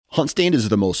HuntStand is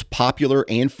the most popular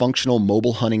and functional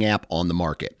mobile hunting app on the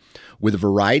market. With a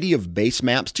variety of base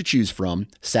maps to choose from,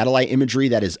 satellite imagery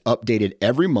that is updated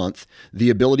every month, the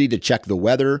ability to check the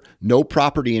weather, know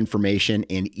property information,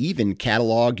 and even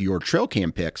catalog your trail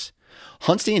cam pics,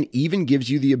 HuntStand even gives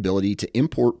you the ability to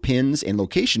import pins and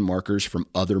location markers from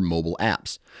other mobile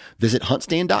apps. Visit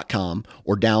huntstand.com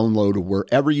or download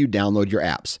wherever you download your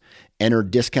apps. Enter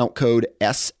discount code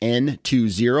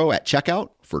SN20 at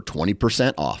checkout for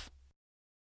 20% off.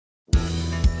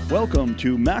 Welcome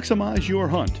to Maximize Your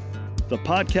Hunt, the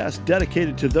podcast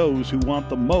dedicated to those who want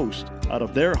the most out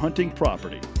of their hunting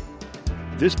property.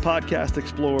 This podcast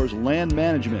explores land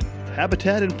management,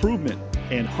 habitat improvement,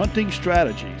 and hunting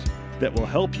strategies that will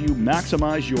help you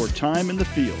maximize your time in the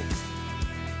field.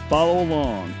 Follow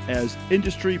along as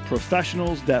industry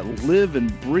professionals that live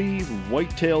and breathe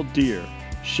white-tailed deer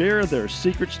share their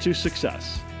secrets to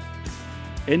success.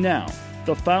 And now,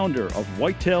 the founder of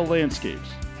Whitetail Landscapes,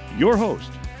 your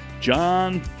host,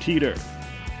 John Teeter.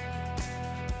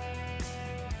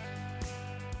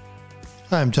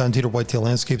 Hi, I'm John Teeter, Whitetail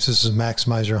Landscapes. This is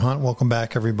Maximize Your Hunt. Welcome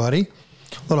back, everybody.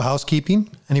 A little housekeeping.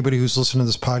 Anybody who's listening to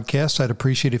this podcast, I'd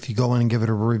appreciate if you go in and give it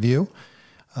a review.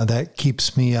 That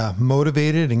keeps me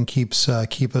motivated and keeps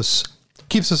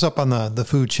us up on the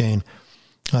food chain.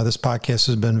 This podcast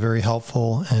has been very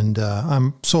helpful, and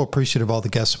I'm so appreciative of all the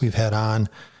guests we've had on.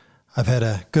 I've had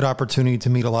a good opportunity to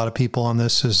meet a lot of people on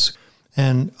this,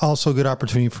 and also a good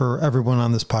opportunity for everyone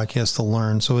on this podcast to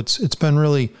learn. So it's been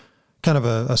really kind of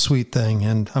a sweet thing,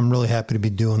 and I'm really happy to be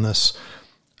doing this.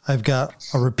 I've got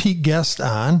a repeat guest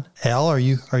on. Al, are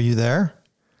you there?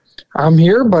 I'm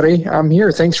here, buddy. I'm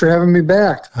here. Thanks for having me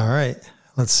back. All right.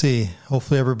 Let's see.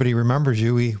 Hopefully everybody remembers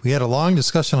you. We had a long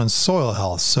discussion on soil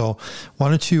health. So why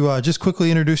don't you just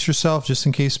quickly introduce yourself, just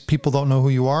in case people don't know who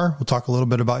you are. We'll talk a little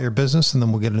bit about your business, and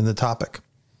then we'll get into the topic.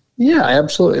 Yeah,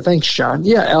 absolutely. Thanks, John.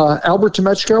 Albert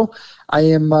Temechko. I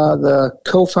am the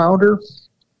co-founder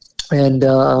and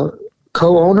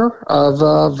co-owner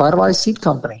of Vitalize Seed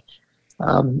Company.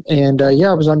 I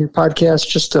was on your podcast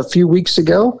just a few weeks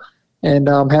ago, and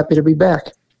I'm happy to be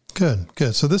back.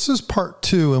 Good. So this is part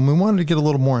 2, and we wanted to get a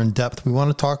little more in depth. We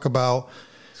want to talk about,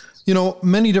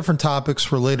 many different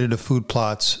topics related to food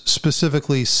plots,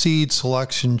 specifically seed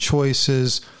selection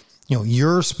choices,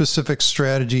 your specific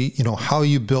strategy, how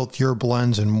you built your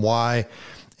blends and why,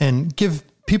 and give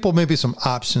people maybe some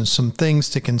options, some things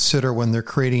to consider when they're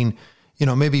creating,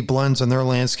 maybe blends on their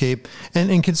landscape,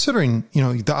 and considering,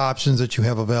 the options that you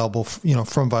have available,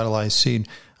 from Vitalize Seed.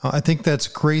 I think that's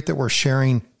great that we're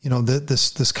sharing,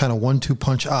 this kind of 1-2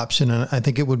 punch option. And I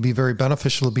think it would be very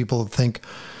beneficial to people to think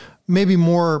maybe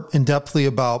more in-depthly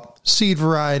about seed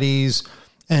varieties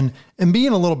and being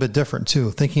a little bit different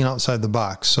too, thinking outside the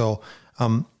box. So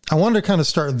I wanted to kind of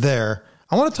start there.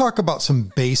 I want to talk about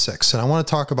some basics, and I want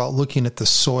to talk about looking at the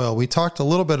soil. We talked a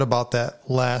little bit about that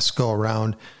last go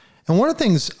around. And one of the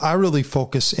things I really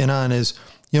focus in on is,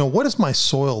 what is my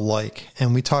soil like?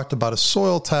 And we talked about a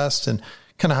soil test and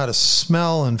kind of how to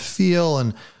smell and feel.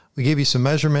 And we gave you some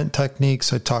measurement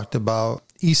techniques. I talked about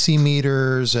EC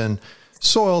meters and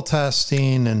soil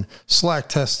testing and slack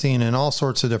testing and all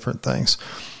sorts of different things.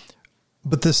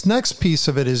 But this next piece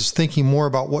of it is thinking more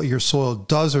about what your soil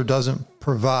does or doesn't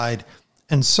provide,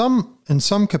 and in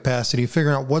some capacity,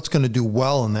 figuring out what's going to do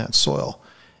well in that soil.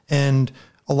 And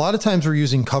a lot of times we're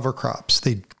using cover crops.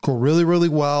 They go really, really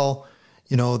well.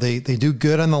 They do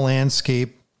good on the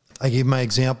landscape. I gave my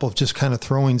example of just kind of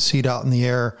throwing seed out in the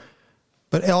air.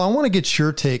 But Al, I want to get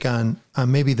your take on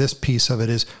maybe this piece of it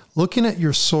is looking at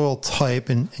your soil type.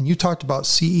 And you talked about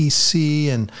CEC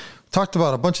and talked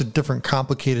about a bunch of different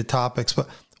complicated topics, but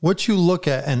what you look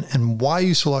at and why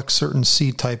you select certain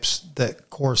seed types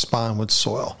that correspond with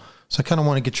soil. So I kind of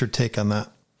want to get your take on that.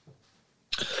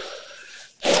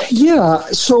 Yeah.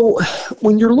 So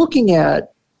when you're looking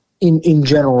at, in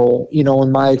general,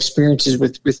 in my experiences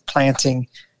with planting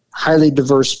highly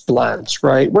diverse blends,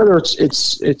 right? Whether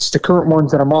it's the current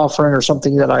ones that I'm offering or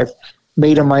something that I've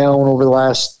made on my own over the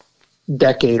last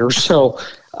decade or so,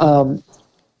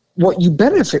 what you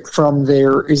benefit from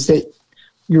there is that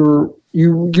you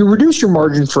reduce your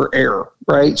margin for error,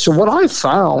 right? So what I've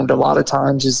found a lot of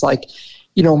times is like,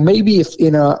 maybe if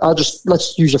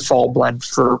let's use a fall blend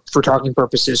for talking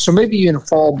purposes. So maybe in a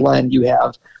fall blend you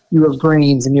have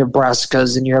greens and you have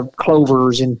brassicas and you have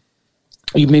clovers and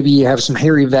you have some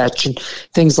hairy vetch and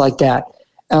things like that.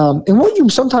 And what you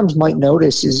sometimes might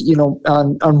notice is,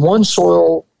 on one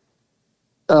soil,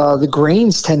 the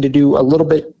grains tend to do a little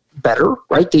bit better,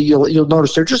 right? You'll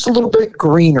notice they're just a little bit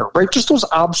greener, right? Just those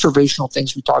observational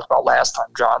things we talked about last time,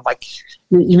 John. Like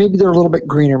maybe they're a little bit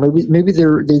greener, maybe they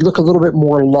look a little bit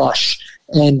more lush,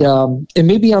 and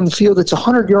maybe on the field that's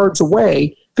 100 yards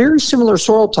away, very similar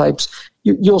soil types.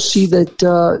 You'll see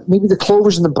that maybe the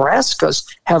clovers and the brassicas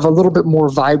have a little bit more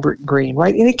vibrant green,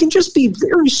 right? And it can just be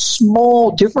very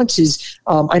small differences.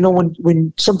 I know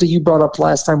when something you brought up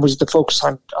last time was the focus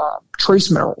on trace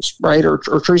minerals, right, or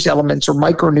trace elements or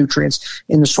micronutrients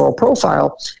in the soil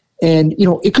profile. And,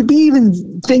 it could be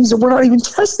even things that we're not even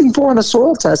testing for on a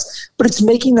soil test, but it's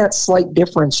making that slight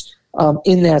difference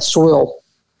in that soil.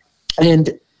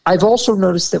 And I've also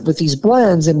noticed that with these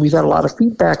blends, and we've had a lot of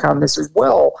feedback on this as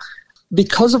well,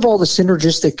 because of all the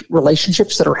synergistic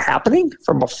relationships that are happening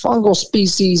from a fungal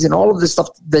species and all of this stuff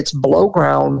that's below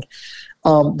ground,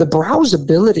 the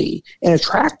browsability and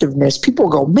attractiveness, people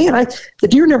go, man, the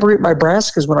deer never ate my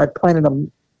brassicas when I planted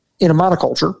them in a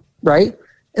monoculture, right?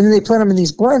 And then they plant them in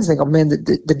these blends. They go, man,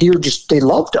 the deer they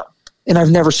loved them. And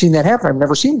I've never seen that happen. I've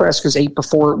never seen brassicas ate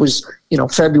before it was,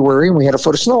 February and we had a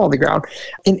foot of snow on the ground.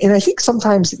 And I think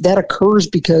sometimes that occurs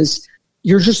because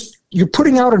you're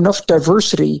putting out enough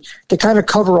diversity to kind of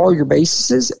cover all your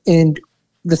bases, and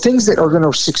the things that are going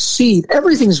to succeed,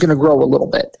 everything's going to grow a little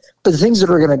bit, but the things that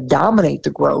are going to dominate the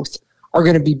growth are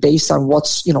going to be based on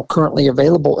what's, currently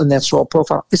available in that soil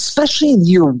profile, especially in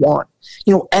year one.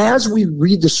 As we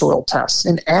read the soil tests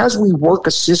and as we work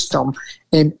a system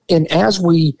and as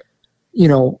we,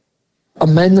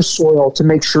 amend the soil to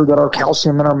make sure that our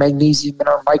calcium and our magnesium and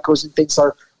our micros and things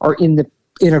are in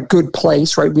a good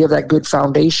place, right? We have that good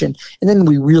foundation. And then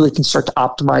we really can start to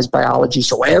optimize biology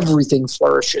so everything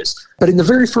flourishes. But in the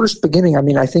very first beginning,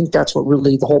 I think that's what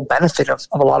really the whole benefit of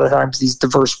a lot of times these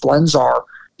diverse blends are.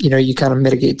 You kind of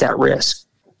mitigate that risk.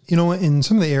 In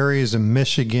some of the areas of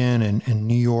Michigan and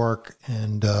New York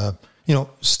and,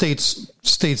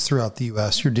 states throughout the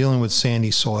U.S., you're dealing with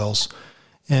sandy soils.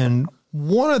 And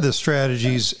one of the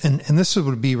strategies, and this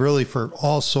would be really for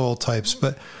all soil types,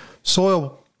 but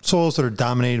soils that are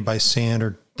dominated by sand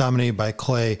or dominated by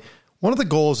clay, one of the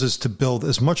goals is to build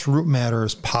as much root matter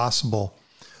as possible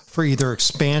for either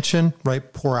expansion,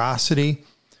 right, porosity,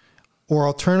 or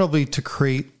alternatively to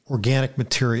create organic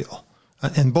material.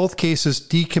 In both cases,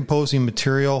 decomposing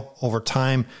material over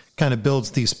time kind of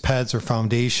builds these PEDs or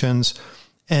foundations,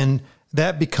 and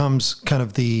that becomes kind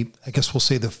of the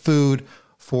food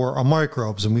for our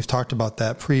microbes, and we've talked about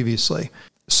that previously.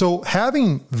 So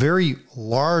having very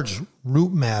large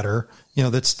root matter,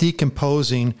 that's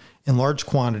decomposing in large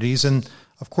quantities, and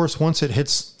of course, once it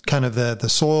hits kind of the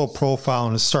soil profile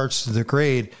and it starts to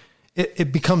degrade,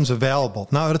 it becomes available.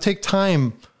 Now, it'll take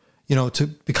time, to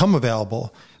become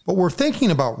available, but we're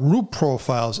thinking about root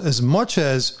profiles as much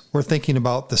as we're thinking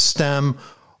about the stem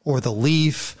or the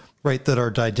leaf, right, that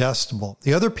are digestible.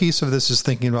 The other piece of this is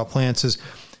thinking about plants is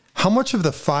how much of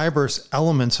the fibrous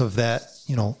elements of that,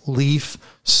 leaf,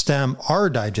 stem are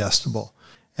digestible,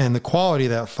 and the quality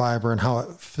of that fiber and how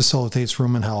it facilitates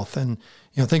rumen health. And,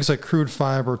 things like crude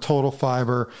fiber, total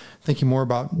fiber, thinking more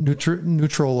about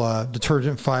neutral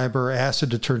detergent fiber, acid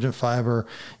detergent fiber,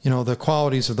 the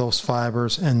qualities of those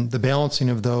fibers and the balancing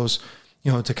of those,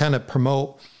 to kind of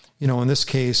promote, in this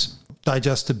case,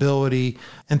 digestibility,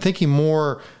 and thinking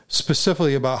more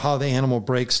specifically about how the animal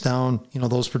breaks down,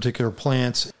 those particular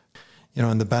plants,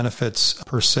 and the benefits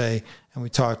per se. And we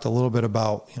talked a little bit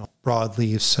about,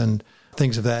 broadleafs and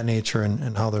things of that nature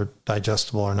and how they're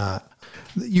digestible or not.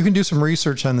 You can do some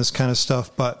research on this kind of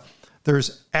stuff, but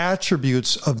there's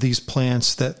attributes of these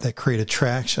plants that create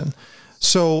attraction.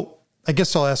 So I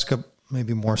guess I'll ask a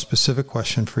maybe more specific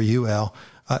question for you, Al.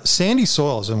 Sandy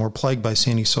soils, and we're plagued by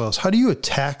sandy soils. How do you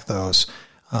attack those?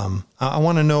 I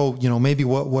want to know, maybe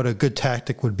what a good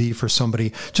tactic would be for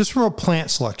somebody just from a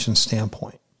plant selection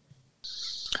standpoint.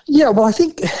 Yeah, well, I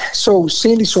think so.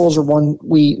 Sandy soils are one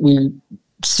we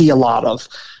see a lot of.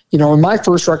 And my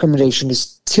first recommendation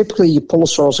is typically you pull a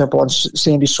soil sample on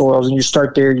sandy soils and you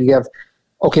start there. You have,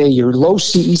 your low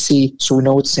CEC, so we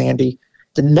know it's sandy.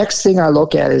 The next thing I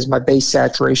look at is my base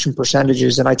saturation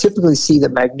percentages, and I typically see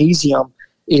that magnesium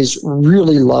is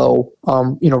really low,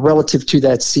 relative to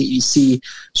that CEC.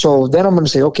 So then I'm going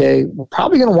to say, okay, we're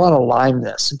probably going to want to lime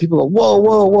this. And people go,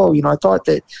 whoa. I thought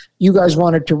that you guys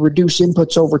wanted to reduce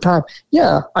inputs over time.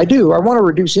 Yeah, I do. I want to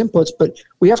reduce inputs, but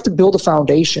we have to build a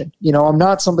foundation. I'm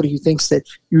not somebody who thinks that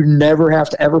you never have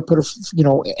to ever put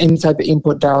any type of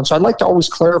input down. So I'd like to always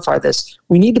clarify this.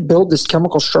 We need to build this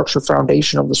chemical structure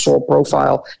foundation of the soil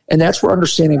profile, and that's where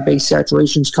understanding base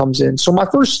saturations comes in. So my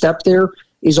first step there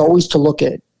is always to look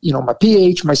at, my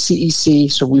pH, my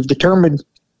CEC. So we've determined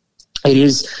it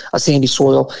is a sandy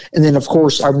soil. And then, of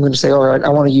course, I'm going to say, all right, I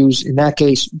want to use, in that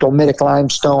case, dolomite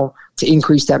limestone to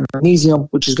increase that magnesium,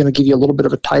 which is going to give you a little bit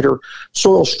of a tighter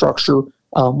soil structure,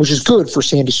 which is good for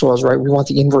sandy soils, right? We want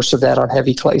the inverse of that on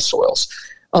heavy clay soils.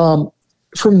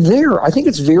 From there, I think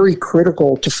it's very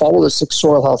critical to follow the 6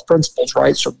 soil health principles,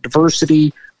 right? So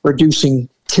diversity, reducing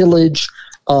tillage,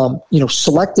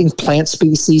 selecting plant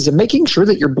species, and making sure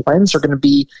that your blends are going to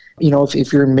be,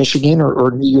 if you're in Michigan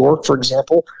or New York, for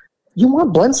example, you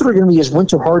want blends that are going to be as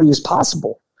winter hardy as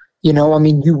possible. You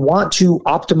want to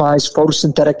optimize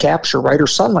photosynthetic capture, right, or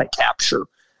sunlight capture.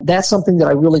 That's something that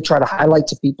I really try to highlight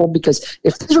to people, because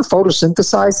if these are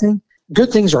photosynthesizing,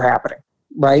 good things are happening,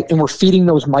 right? And we're feeding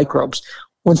those microbes.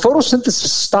 When photosynthesis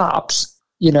stops,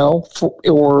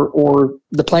 or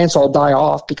the plants all die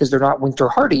off because they're not winter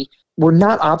hardy, we're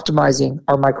not optimizing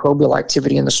our microbial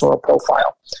activity in the soil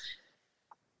profile.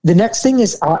 The next thing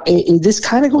is, this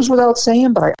kind of goes without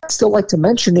saying, but I still like to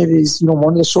mention it, is,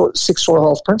 one of the 6 soil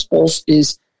health principles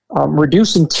is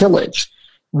reducing tillage.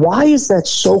 Why is that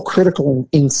so critical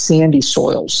in sandy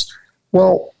soils?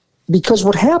 Well, because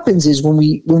what happens is when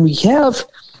we have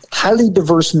highly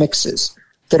diverse mixes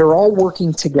that are all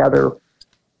working together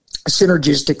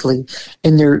synergistically,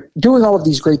 and they're doing all of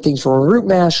these great things for a root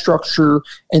mass structure,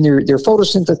 and they're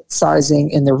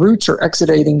photosynthesizing, and their roots are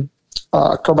exudating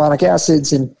carbonic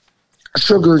acids and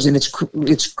sugars, and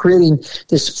it's creating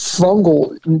this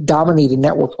fungal dominated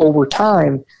network over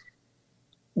time.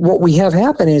 What we have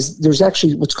happen is there's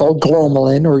actually what's called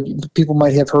glomalin, or people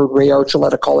might have heard Ray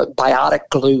Archuleta call it biotic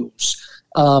glues.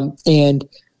 And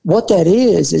what that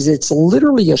is it's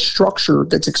literally a structure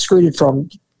that's excreted from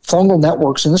fungal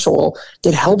networks in the soil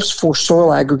that helps for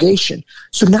soil aggregation.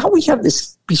 So now we have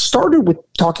this, we started with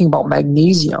talking about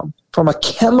magnesium from a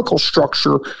chemical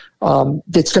structure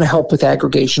that's going to help with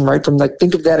aggregation, right?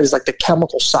 Think of that as like the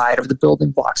chemical side of the building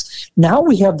blocks. Now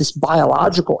we have this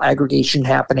biological aggregation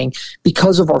happening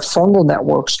because of our fungal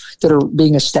networks that are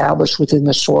being established within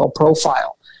the soil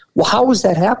profile. Well, how is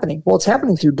that happening? Well, it's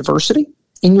happening through diversity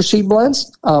in your seed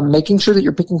blends, making sure that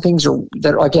you're picking things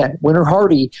that are, again, winter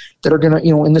hardy, that are going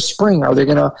to, in the spring, are they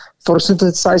going to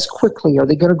photosynthesize quickly? Are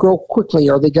they going to grow quickly?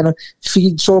 Are they going to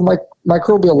feed soil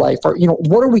microbial life? Or,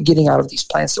 what are we getting out of these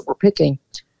plants that we're picking?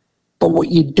 But what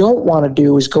you don't want to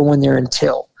do is go in there and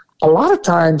till. A lot of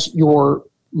times your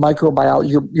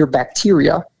microbiology, your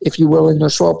bacteria, if you will, in their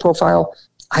soil profile,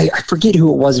 I forget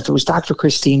who it was, if it was Dr.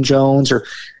 Christine Jones, or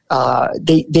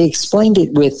they explained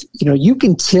it with, you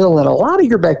can till, and a lot of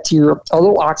your bacteria,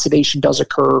 although oxidation does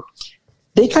occur,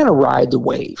 they kind of ride the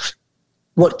wave.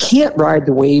 What can't ride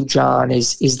the wave, John,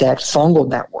 is that fungal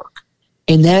network.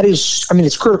 And that is,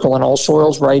 it's critical in all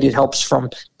soils, right? It helps from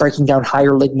breaking down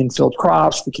higher lignin-filled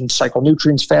crops. We can cycle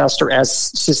nutrients faster as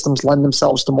systems lend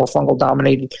themselves to more fungal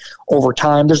dominated over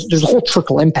time. There's a whole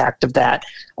trickle impact of that.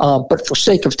 But for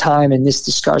sake of time in this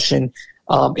discussion,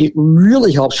 it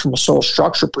really helps from a soil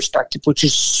structure perspective, which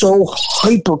is so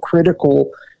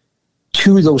hypercritical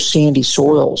to those sandy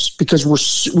soils, because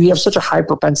we have such a high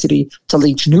propensity to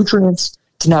leach nutrients,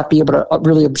 to not be able to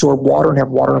really absorb water and have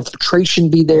water infiltration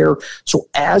be there. So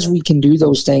as we can do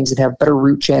those things and have better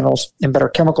root channels and better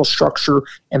chemical structure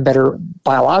and better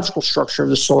biological structure of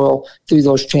the soil through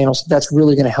those channels, that's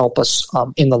really going to help us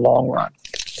in the long run.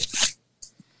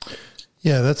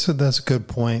 Yeah, that's a good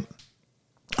point.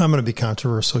 I'm going to be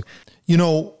controversial.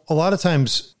 A lot of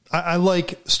times I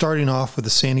like starting off with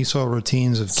the sandy soil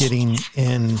routines of getting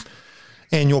in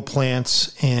annual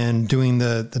plants and doing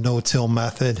the no-till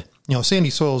method. Sandy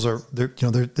soils they've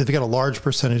got a large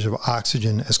percentage of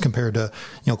oxygen as compared to,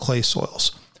 clay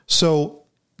soils. So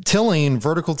tilling,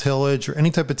 vertical tillage, or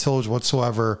any type of tillage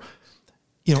whatsoever,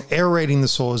 aerating the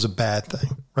soil is a bad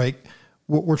thing, right?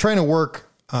 We're trying to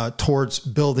work towards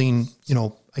building,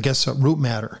 root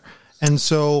matter. And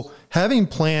so having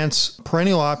plants,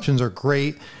 perennial options are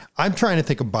great. I'm trying to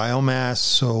think of biomass.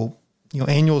 So,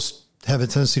 annuals have a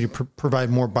tendency to provide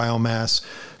more biomass.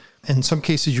 In some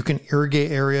cases, you can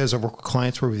irrigate areas. I've worked with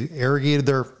clients where we've irrigated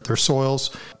their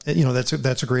soils.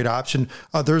 That's a great option.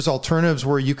 There's alternatives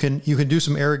where you can do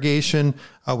some irrigation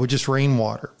with just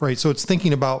rainwater, right? So it's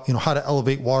thinking about how to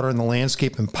elevate water in the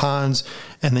landscape and ponds,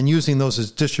 and then using those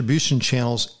as distribution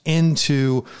channels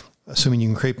into, assuming you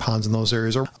can create ponds in those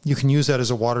areas, or you can use that as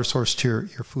a water source to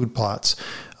your food plots.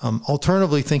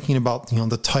 Alternatively, thinking about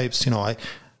the types. I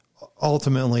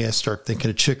start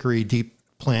thinking of chicory, deep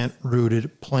plant,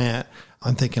 rooted plant.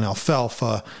 I'm thinking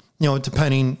alfalfa,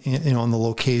 depending, on the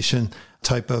location,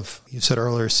 type of, you said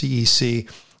earlier, CEC,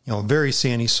 very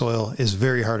sandy soil is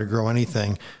very hard to grow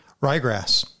anything.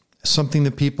 Ryegrass, something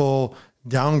that people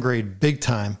downgrade big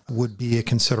time, would be a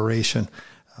consideration.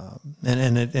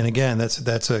 And again,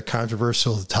 that's a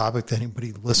controversial topic that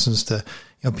anybody listens to,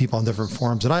 people on different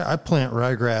forums. And I plant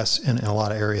ryegrass in a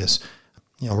lot of areas,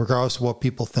 regardless of what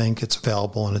people think. It's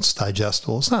available and it's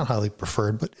digestible. It's not highly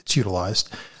preferred, but it's utilized.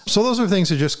 So those are things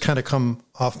that just kind of come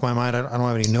off my mind. I don't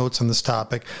have any notes on this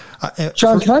topic.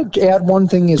 John, can I add one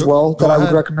thing as well that I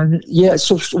would recommend? Yeah.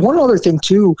 So one other thing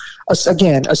too,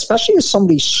 again, especially as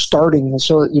somebody's starting,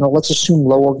 so, let's assume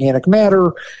low organic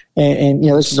matter and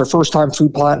this is their first time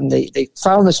food plot and they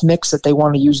found this mix that they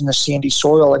want to use in the sandy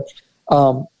soil. And,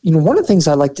 one of the things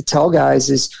I like to tell guys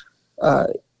is,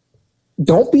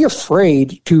 don't be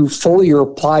afraid to foliar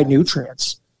apply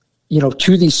nutrients,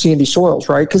 to these sandy soils,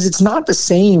 right? Because it's not the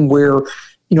same where,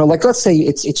 like let's say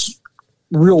it's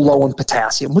real low in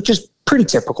potassium, which is pretty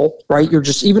typical, right? You're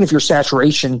just, even if your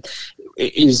saturation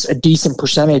is a decent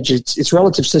percentage, it's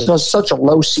relative to such a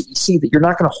low CEC that you're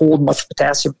not going to hold much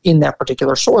potassium in that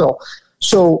particular soil.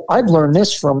 So I've learned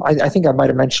this from, I think I might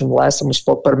have mentioned last time we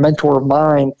spoke, but a mentor of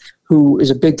mine who is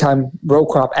a big time row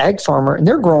crop ag farmer, and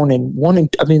they're growing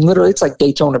literally it's like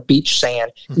Daytona Beach sand,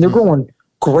 and they're growing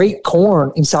great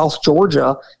corn in South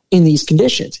Georgia in these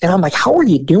conditions. And I'm like, how are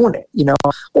you doing it?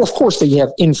 Well, of course they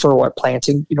have in-furrow at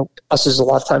planting, us as a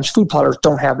lot of times food plotters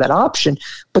don't have that option.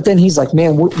 But then he's like,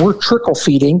 man, we're trickle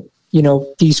feeding,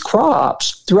 these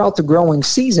crops throughout the growing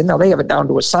season. Now they have it down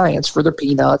to a science for their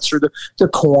peanuts or their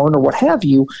corn or what have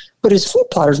you. But as food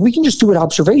plotters, we can just do it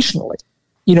observationally.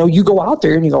 You go out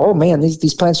there and you go, oh man,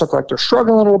 these plants look like they're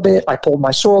struggling a little bit. I pulled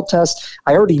my soil test.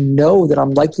 I already know that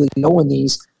I'm likely knowing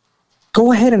these.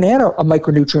 Go ahead and add a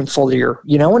micronutrient foliar,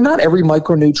 and not every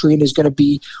micronutrient is going to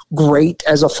be great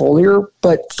as a foliar,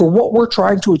 but for what we're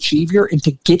trying to achieve here and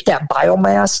to get that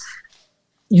biomass,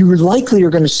 you likely are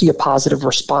going to see a positive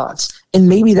response. And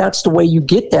maybe that's the way you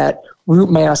get that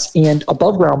root mass and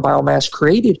above ground biomass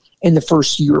created in the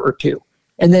first year or two.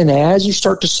 And then as you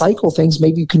start to cycle things,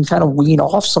 maybe you can kind of wean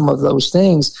off some of those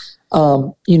things,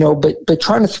 but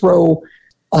trying to throw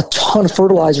a ton of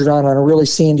fertilizer down on a really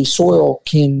sandy soil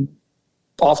can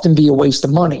often be a waste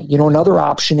of money. Another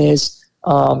option is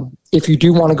if you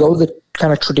do want to go the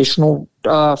kind of traditional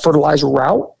fertilizer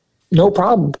route, no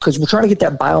problem, because we're trying to get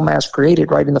that biomass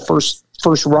created right in the first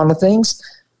run of things.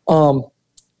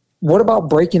 What about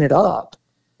breaking it up?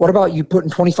 What about you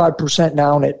putting 25%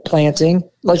 down at planting,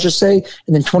 let's just say,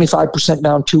 and then 25%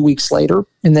 down 2 weeks later,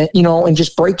 and then, and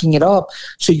just breaking it up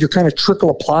so you're kind of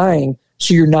trickle applying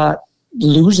so you're not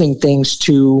losing things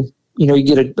to, you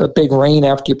get a big rain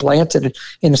after you plant it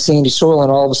in a sandy soil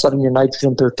and all of a sudden your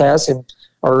nitrogen, potassium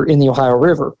are in the Ohio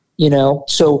River,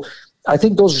 So I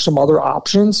think those are some other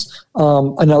options.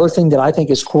 Another thing that I think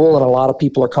is cool, and a lot of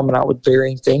people are coming out with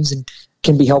varying things and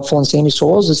can be helpful in sandy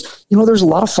soils is, there's a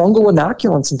lot of fungal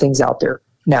inoculants and things out there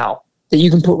now that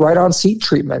you can put right on seed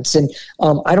treatments. And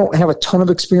I don't have a ton of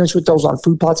experience with those on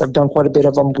food plots. I've done quite a bit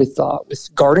of them with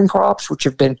garden crops, which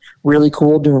have been really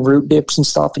cool, doing root dips and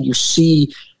stuff. And you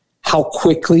see how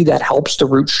quickly that helps the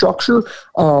root structure.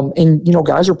 And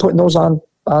guys are putting those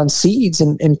on seeds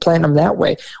and planting them that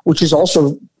way, which is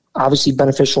also obviously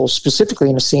beneficial specifically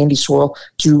in a sandy soil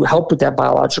to help with that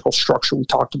biological structure we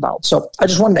talked about. So I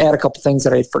just wanted to add a couple things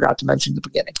that I forgot to mention at the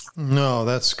beginning. No,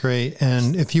 that's great.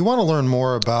 And if you want to learn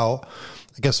more about,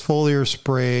 foliar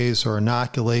sprays or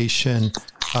inoculation,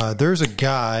 there's a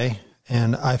guy,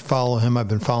 and I follow him. I've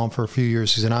been following him for a few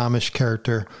years. He's an Amish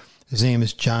character. His name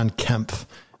is John Kempf.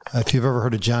 If you've ever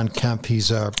heard of John Kempf,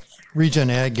 he's a regen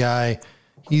ag guy.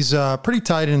 He's pretty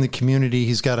tied in the community.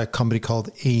 He's got a company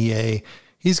called AEA.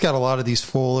 He's got a lot of these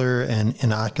foliar and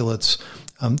inoculates.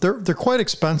 They're quite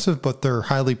expensive, but they're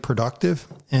highly productive.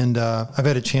 And I've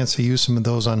had a chance to use some of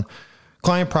those on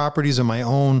client properties of my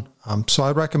own. So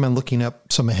I'd recommend looking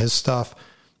up some of his stuff.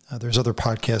 There's other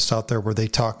podcasts out there where they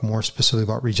talk more specifically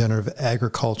about regenerative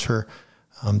agriculture.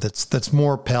 That's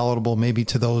more palatable maybe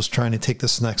to those trying to take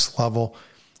this next level.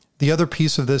 The other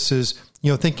piece of this is,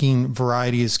 thinking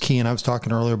variety is key. And I was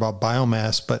talking earlier about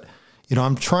biomass, but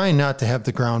I'm trying not to have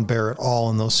the ground bare at all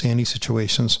in those sandy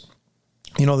situations.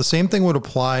 The same thing would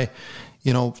apply,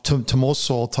 to most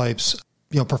soil types,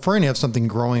 preferring to have something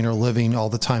growing or living all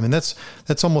the time. And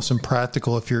that's almost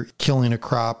impractical if you're killing a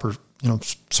crop or,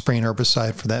 spraying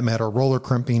herbicide for that matter. Roller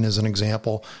crimping is an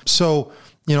example. So,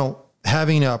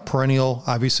 having a perennial,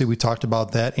 obviously we talked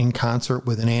about that in concert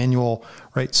with an annual,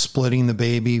 right? Splitting the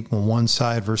baby on one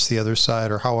side versus the other side,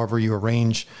 or however you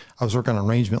arrange. I was working on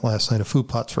arrangement last night of food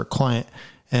plots for a client.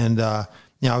 And, I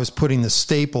was putting the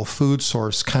staple food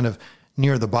source kind of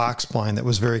near the box blind that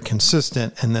was very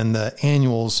consistent. And then the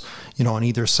annuals, on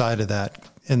either side of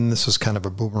that. And this is kind of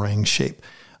a boomerang shape.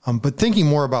 But thinking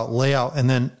more about layout and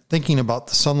then thinking about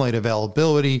the sunlight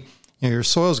availability, your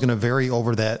soil is going to vary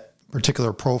over that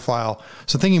particular profile.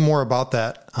 So thinking more about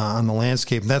that on the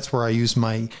landscape, that's where I use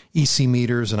my EC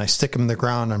meters and I stick them in the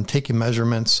ground. I'm taking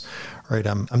measurements, right?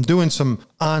 I'm doing some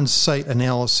on-site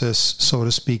analysis, so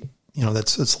to speak.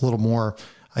 That's a little more,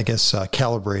 I guess,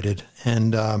 calibrated.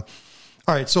 And all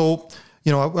right, so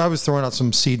I was throwing out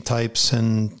some seed types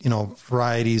and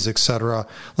varieties, etc.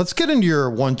 Let's get into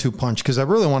your 1-2 punch, because I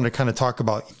really wanted to kind of talk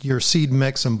about your seed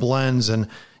mix and blends and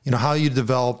how you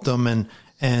developed them and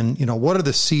what are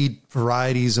the seed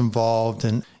varieties involved?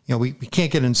 And, we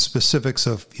can't get into specifics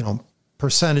of,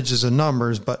 percentages and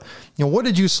numbers, but, what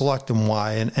did you select and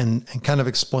why? And kind of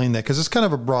explain that, because it's kind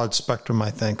of a broad spectrum,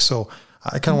 I think. So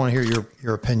I kind of want to hear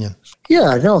your opinion.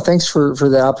 Yeah, no, thanks for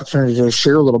the opportunity to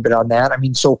share a little bit on that. I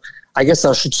mean, so I guess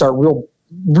I should start real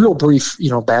brief,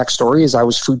 backstory is I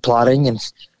was food plotting and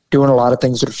doing a lot of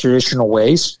things the traditional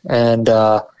ways. And,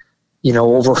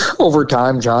 over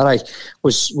time, John, I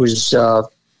was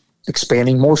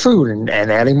expanding more food and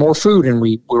adding more food. And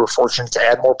we were fortunate to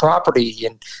add more property.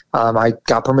 And I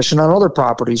got permission on other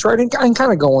properties, right? And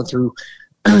kind of going through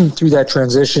that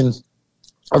transition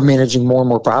of managing more and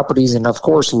more properties and, of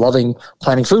course, loving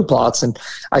planting food plots. And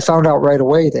I found out right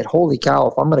away that, holy cow,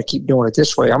 if I'm going to keep doing it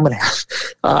this way, I'm going to have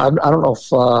I don't know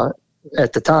if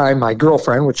at the time, my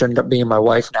girlfriend, which ended up being my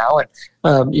wife now, and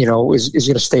is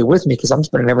going to stay with me because I'm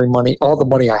spending all the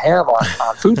money I have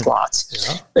on food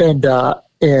plots. Yeah.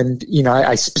 And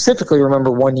I specifically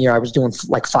remember one year I was doing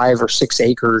like 5 or 6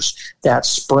 acres that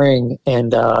spring,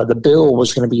 and the bill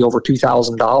was going to be over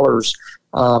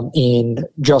 $2,000 in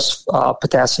just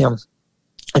potassium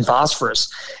and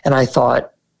phosphorus. And I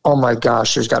thought, oh my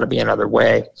gosh, there's got to be another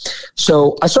way.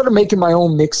 So I started making my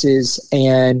own mixes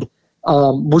and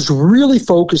was really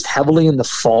focused heavily in the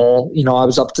fall. I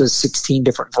was up to 16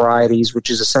 different varieties, which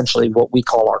is essentially what we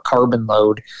call our carbon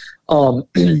load.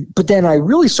 But then I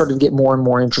really started to get more and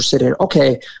more interested in,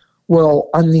 okay, well,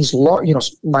 on these,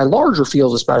 my larger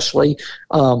fields especially,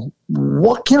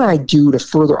 what can I do to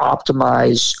further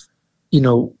optimize,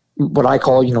 what I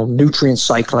call, nutrient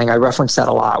cycling? I reference that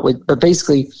a lot. But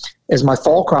basically, as my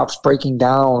fall crop's breaking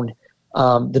down,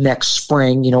 the next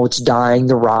spring, it's dying,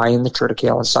 the rye and the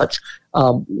triticale and such.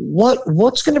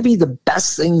 What's going to be the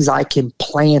best things I can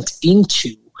plant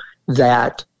into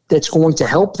that's going to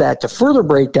help that to further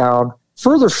break down,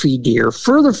 further feed deer,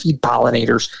 further feed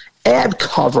pollinators, add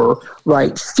cover,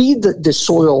 right? Feed the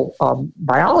soil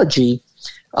biology,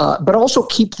 but also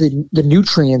keep the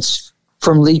nutrients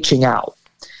from leaching out.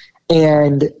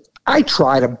 And I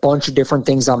tried a bunch of different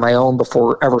things on my own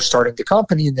before ever starting the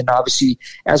company. And then obviously,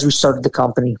 as we started the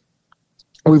company,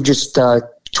 we've just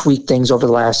tweaked things over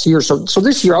the last year. So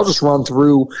this year, I'll just run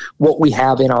through what we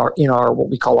have in our what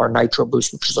we call our Nitro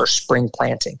Boost, which is our spring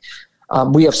planting.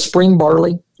 We have spring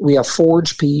barley, we have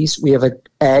forage peas, we have an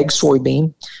ag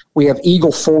soybean, we have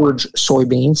Eagle Forage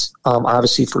soybeans,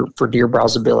 obviously for deer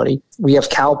browsability. We have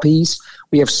cowpeas,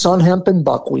 we have sun hemp and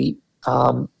buckwheat.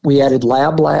 We added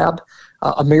lab,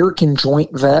 American joint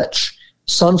vetch,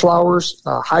 sunflowers,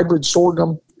 hybrid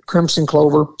sorghum, crimson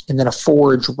clover, and then a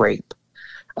forage rape.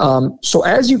 So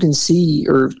as you can see,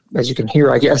 or as you can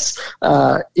hear, I guess,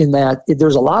 in that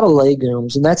there's a lot of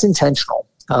legumes, and that's intentional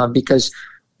because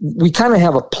we kind of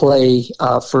have a play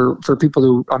for people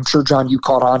who, I'm sure, John, you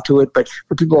caught on to it, but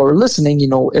for people who are listening,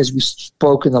 as we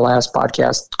spoke in the last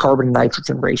podcast, carbon and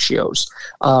nitrogen ratios.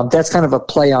 That's kind of a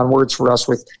play on words for us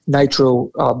with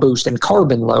Nitro Boost and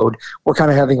carbon load. We're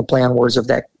kind of having a play on words of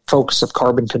that focus of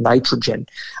carbon to nitrogen.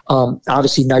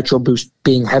 Obviously, Nitro Boost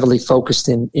being heavily focused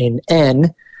in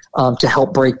N to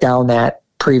help break down that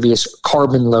previous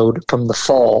carbon load from the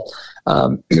fall.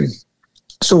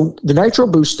 So the Nitro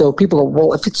Boost, though, people are,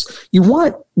 well, if you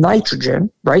want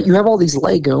nitrogen, right? You have all these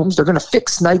legumes, they're going to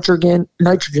fix nitrogen,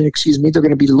 they're going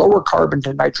to be lower carbon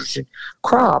to nitrogen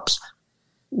crops.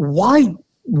 Why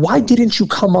didn't you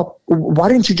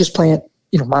just plant,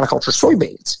 monoculture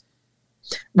soybeans?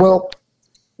 Well,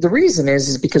 the reason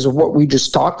is because of what we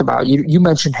just talked about. You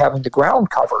mentioned having the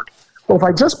ground covered. Well, if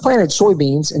I just planted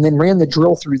soybeans and then ran the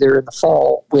drill through there in the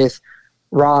fall with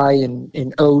rye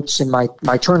and oats and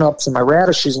my turnips and my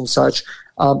radishes and such,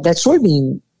 that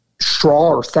soybean straw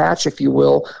or thatch, if you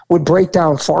will, would break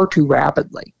down far too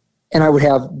rapidly. And I would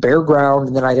have bare ground,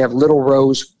 and then I'd have little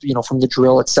rows, from the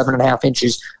drill at 7.5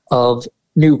 inches of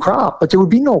new crop, but there would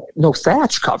be no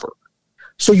thatch cover.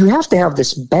 So you have to have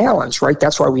this balance, right?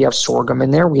 That's why we have sorghum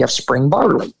in there. We have spring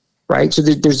barley, right? So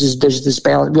there's this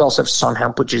balance. We also have sun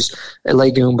hemp, which is a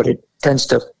legume, but it tends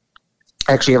to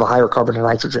actually have a higher carbon to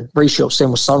nitrogen ratio. Same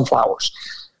with sunflowers.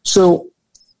 So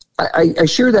I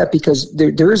share that because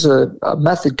there is a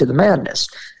method to the madness.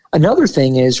 Another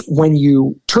thing is when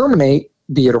you terminate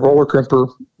be it a roller crimper,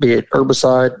 be it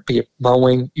herbicide, be it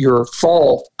mowing, your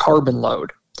fall carbon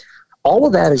load, all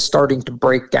of that is starting to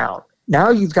break down. Now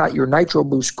you've got your Nitro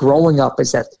Boost growing up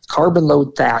as that carbon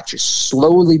load thatch is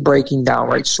slowly breaking down,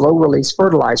 right? Slow release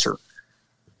fertilizer.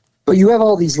 But you have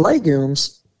all these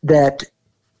legumes that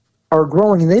are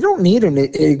growing, and they don't need an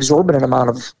exorbitant amount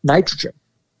of nitrogen.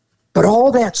 But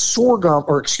all that sorghum,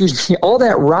 all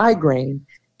that rye grain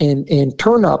and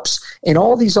turnips and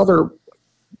all these other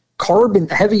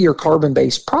heavier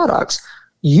carbon-based products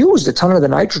used a ton of the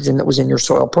nitrogen that was in your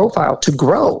soil profile to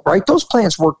grow, right? Those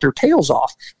plants worked their tails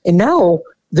off. And now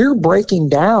they're breaking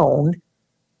down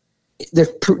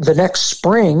the next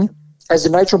spring as the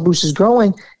Nitro Boost is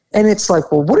growing. And it's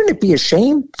like, well, wouldn't it be a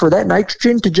shame for that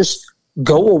nitrogen to just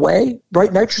go away,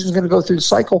 right? Nitrogen is going to go through the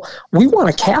cycle. We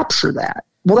want to capture that.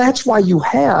 Well, that's why you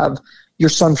have your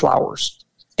sunflowers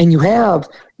and you have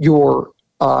your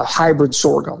hybrid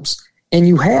sorghums and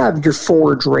you have your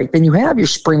forage rape and you have your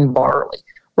spring barley,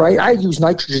 right? I use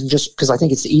nitrogen just because I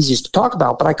think it's the easiest to talk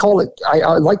about, but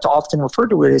I like to often refer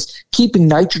to it as keeping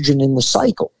nitrogen in the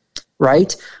cycle,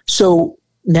 right? So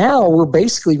now we're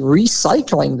basically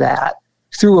recycling that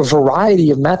through a variety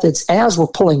of methods as we're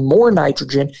pulling more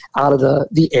nitrogen out of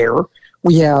the air.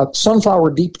 We have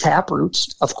sunflower deep tap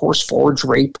roots, of course, forage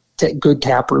rape, good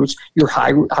tap roots. Your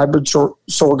hybrid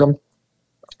sorghum,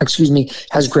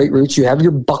 has great roots. You have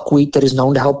your buckwheat that is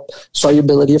known to help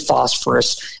solubility of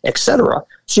phosphorus, etc.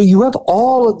 So you have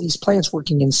all of these plants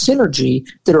working in synergy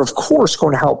that are, of course,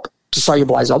 going to help to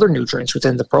solubilize other nutrients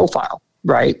within the profile,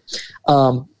 right?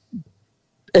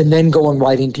 And then going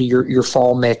right into your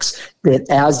fall mix, that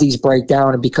as these break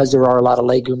down, and because there are a lot of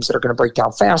legumes that are going to break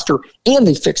down faster, and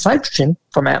they fix nitrogen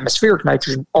from atmospheric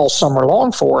nitrogen all summer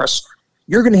long for us,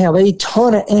 you're going to have a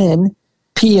ton of N,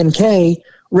 P, and K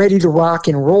ready to rock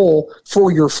and roll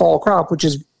for your fall crop, which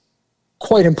is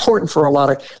quite important for a lot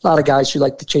of guys who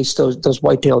like to chase those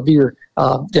white-tailed deer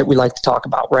that we like to talk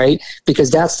about, right? Because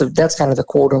that's kind of the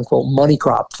quote-unquote money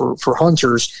crop for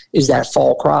hunters, is that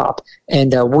fall crop.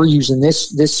 And we're using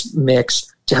this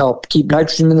mix to help keep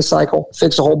nitrogen in the cycle,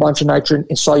 fix a whole bunch of nitrogen,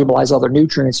 and solubilize other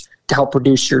nutrients to help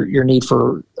reduce your need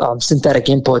for synthetic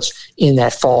inputs in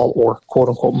that fall or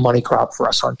quote-unquote money crop for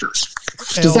us hunters.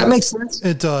 Does that make sense?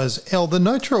 It does. El, the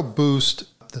Nitro Boost,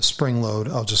 the spring load,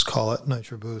 I'll just call it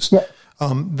Nitro Boost. Yeah.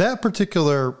 That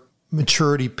particular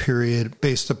maturity period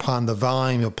based upon the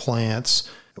volume of plants,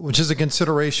 which is a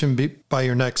consideration by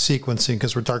your next sequencing,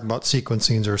 because we're talking about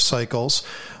sequencings or cycles.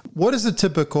 What is the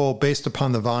typical, based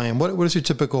upon the volume, what is your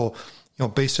typical,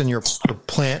 based on your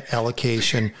plant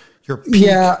allocation, your peak,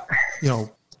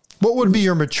 what would be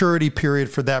your maturity period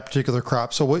for that particular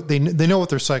crop? So they know what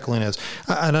their cycling is.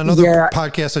 On another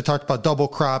podcast, I talked about double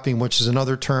cropping, which is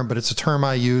another term, but it's a term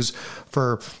I use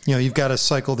for, you've got to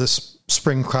cycle this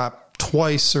spring crop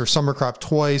twice or summer crop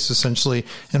twice, essentially,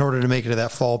 in order to make it to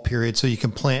that fall period so you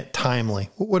can plant timely.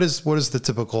 What is the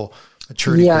typical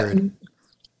maturity period?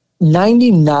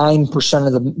 99%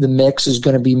 of the mix is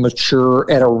going to be mature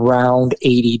at around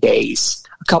 80 days.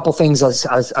 A couple things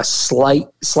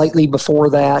slightly before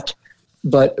that,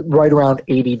 but right around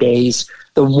 80 days.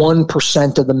 The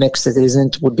 1% of the mix that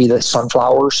isn't would be the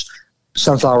sunflowers.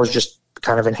 Sunflowers just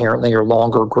kind of inherently are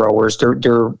longer growers.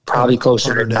 They're probably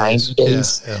closer to 90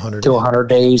 days to 100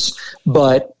 days.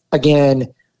 But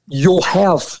again, you'll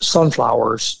have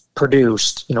sunflowers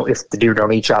produced, if the deer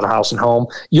don't eat you out of house and home,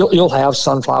 you'll have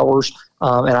sunflowers.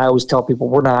 And I always tell people,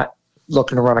 we're not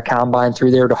looking to run a combine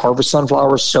through there to harvest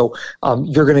sunflowers. So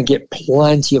you're going to get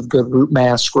plenty of good root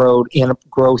mass growth and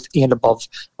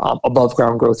above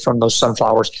ground growth from those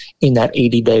sunflowers in that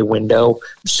 80-day window.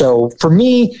 So for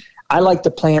me, I like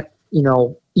to plant,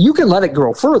 you can let it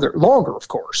grow longer, of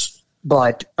course.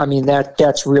 But I mean,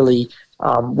 that's really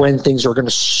when things are going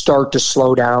to start to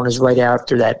slow down, is right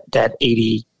after that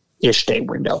 80-ish day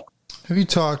window. Have you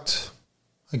talked,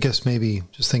 I guess maybe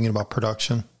just thinking about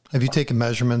production, have you taken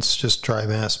measurements, just dry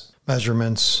mass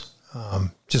measurements,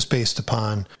 just based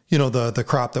upon, the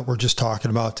crop that we're just talking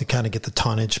about, to kind of get the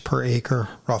tonnage per acre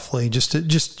roughly,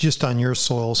 just on your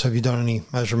soils? Have you done any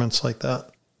measurements like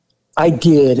that? I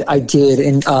did.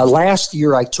 And last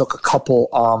year I took a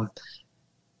couple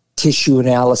tissue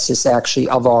analysis actually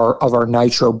of our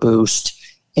Nitro Boost,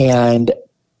 and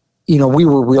we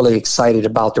were really excited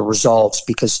about the results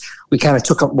because we kind of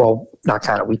took them,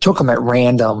 we took them at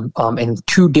random in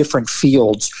two different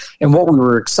fields. And what we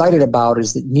were excited about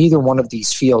is that neither one of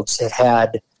these fields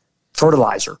had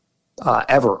fertilizer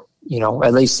ever,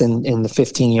 at least in the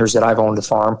 15 years that I've owned the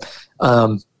farm.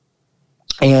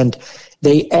 And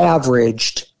they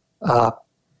averaged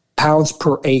pounds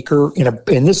per acre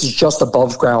and this is just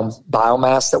above ground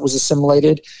biomass that was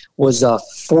assimilated, was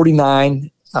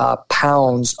 49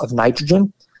 pounds of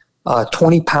nitrogen,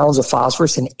 20 pounds of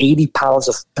phosphorus, and 80 pounds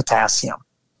of potassium.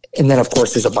 And then, of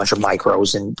course, there's a bunch of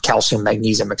micros and calcium,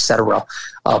 magnesium, et cetera.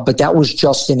 But that was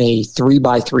just in a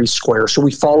 3x3 square. So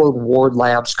we followed Ward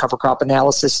Labs cover crop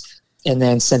analysis and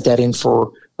then sent that in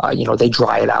for, they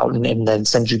dry it out and then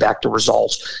send you back the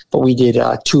results. But we did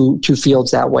two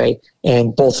fields that way,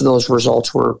 and both of those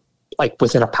results were like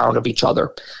within a pound of each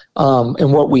other.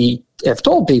 And what we have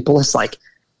told people is like,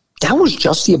 that was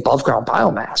just the above ground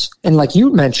biomass. And like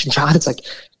you mentioned, John, it's like,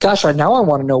 gosh, now I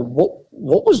want to know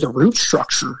what was the root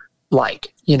structure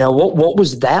like? What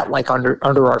was that like under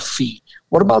our feet?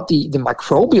 What about the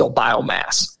microbial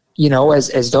biomass?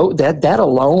 As though that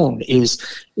alone is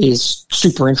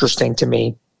super interesting to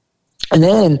me. And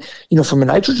then, from a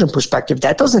nitrogen perspective,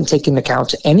 that doesn't take into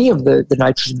account any of the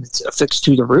nitrogen that's affixed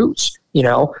to the roots.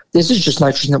 This is just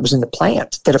nitrogen that was in the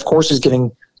plant that, of course, is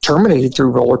getting terminated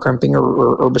through roller crimping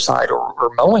or herbicide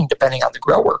or mowing, depending on the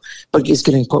grower, but is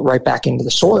getting put right back into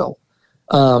the soil.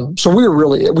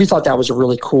 So we thought that was a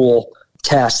really cool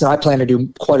test, and I plan to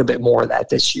do quite a bit more of that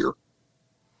this year.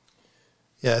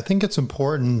 Yeah, I think it's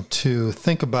important to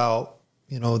think about,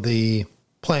 the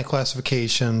plant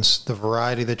classifications, the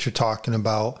variety that you're talking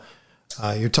about.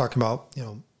 You're talking about,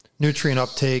 nutrient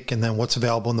uptake and then what's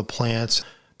available in the plants,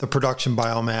 the production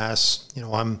biomass.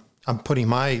 I'm putting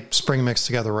my spring mix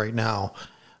together right now,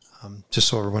 just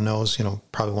so everyone knows,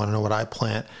 probably want to know what I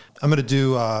plant. I'm going to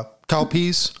do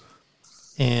cowpeas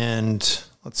and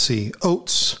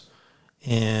oats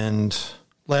and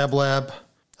lab.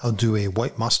 I'll do a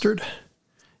white mustard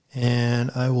and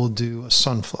I will do a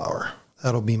sunflower.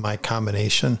 That'll be my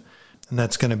combination. And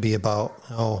that's going to be about,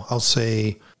 I'll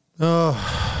say,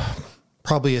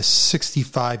 probably a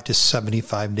 65 to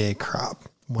 75 day crop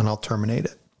when I'll terminate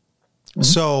it. Mm-hmm.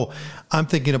 So I'm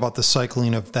thinking about the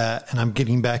cycling of that, and I'm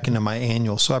getting back into my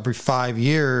annual. So every 5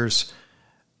 years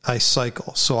I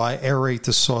cycle. So I aerate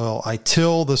the soil, I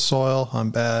till the soil,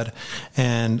 I'm bad,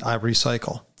 and I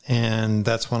recycle. And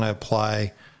that's when I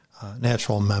apply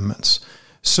natural amendments.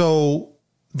 So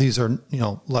these are,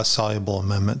 less soluble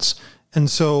amendments. And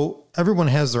so everyone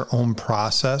has their own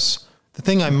process. The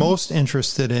thing I'm most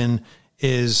interested in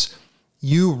is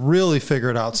you really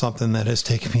figured out something that has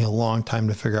taken me a long time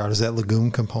to figure out, is that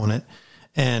legume component,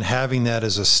 and having that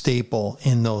as a staple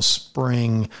in those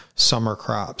spring, summer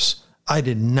crops. I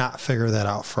did not figure that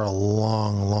out for a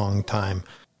long, long time.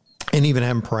 And even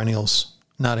having perennials,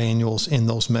 not annuals, in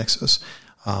those mixes,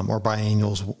 or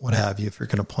biannuals, what have you, if you're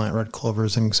going to plant red clover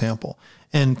as an example.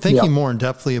 And thinking more in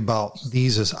depthly about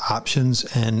these as options,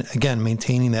 and again,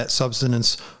 maintaining that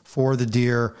subsistence for the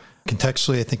deer.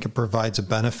 Contextually, I think it provides a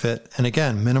benefit. And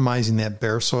again, minimizing that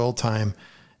bare soil time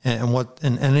and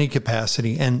in any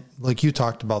capacity. And like you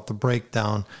talked about, the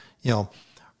breakdown,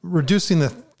 reducing the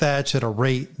thatch at a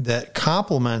rate that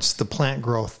complements the plant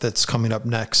growth that's coming up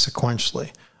next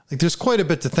sequentially. Like, there's quite a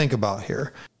bit to think about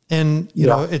here. And,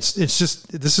 it's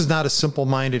just, this is not a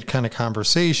simple-minded kind of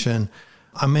conversation.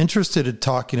 I'm interested in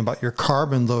talking about your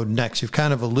carbon load next. You've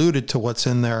kind of alluded to what's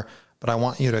in there, but I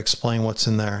want you to explain what's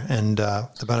in there and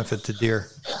the benefit to deer.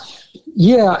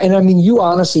 Yeah, and I mean, you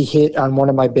honestly hit on one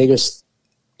of my biggest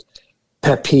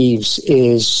pet peeves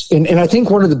is, and I think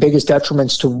one of the biggest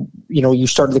detriments to, you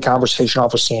started the conversation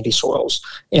off with sandy soils.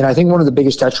 And I think one of the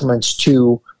biggest detriments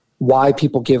to why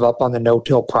people give up on the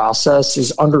no-till process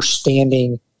is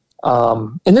understanding,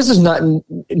 and this is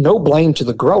no blame to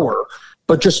the grower,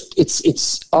 but just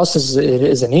it's us as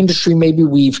an industry. Maybe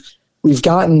we've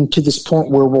gotten to this point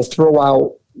where we'll throw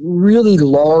out really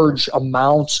large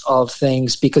amounts of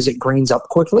things because it greens up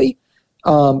quickly.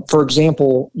 For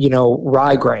example,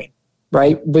 rye grain,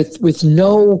 right? With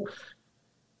no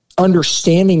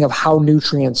understanding of how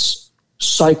nutrients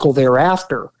cycle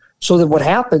thereafter. So that what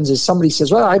happens is somebody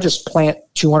says, well, I just plant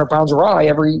 200 pounds of rye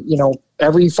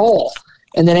every fall.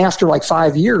 And then after like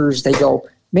 5 years, they go,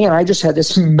 man, I just had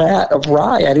this mat of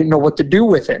rye. I didn't know what to do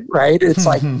with it, right? It's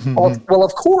like, well,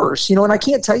 of course, and I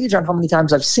can't tell you, John, how many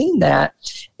times I've seen that.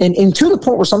 And to the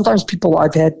point where sometimes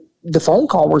I've had the phone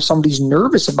call where somebody's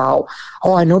nervous about,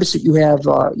 I noticed that you have,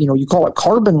 you call it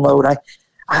carbon load.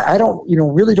 I don't,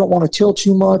 really don't want to till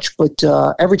too much, but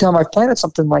every time I've planted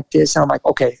something like this, and I'm like,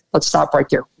 okay, let's stop right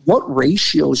there. What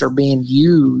ratios are being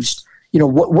used?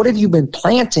 What have you been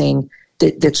planting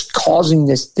that's causing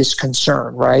this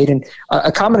concern, right? And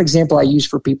a common example I use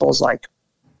for people is like,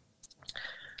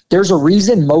 there's a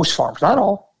reason most farmers, not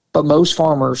all, but most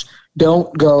farmers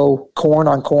don't go corn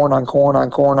on corn on corn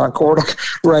on corn on corn,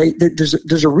 right?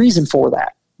 There's a reason for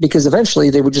that, because eventually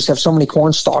they would just have so many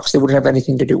corn stalks they wouldn't have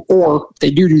anything to do. Or if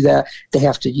they do that, they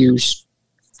have to use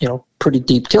pretty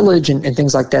deep tillage and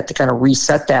things like that to kind of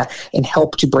reset that and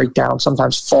help to break down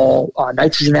sometimes fall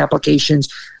nitrogen applications,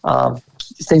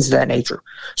 things of that nature.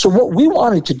 So what we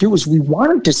wanted to do is we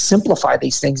wanted to simplify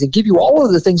these things and give you all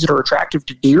of the things that are attractive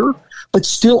to deer, but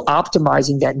still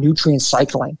optimizing that nutrient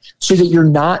cycling so that you're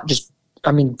not just,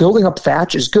 building up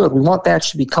thatch is good. We want thatch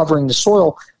to be covering the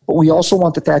soil, but we also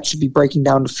want the thatch to be breaking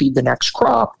down to feed the next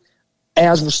crop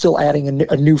as we're still adding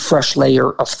a new fresh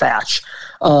layer of thatch.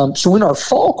 So in our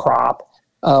fall crop,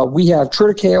 we have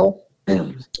triticale,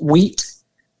 wheat,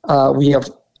 we have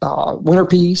winter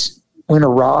peas, winter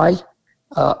rye,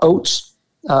 oats.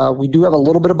 We do have a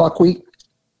little bit of buckwheat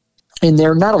in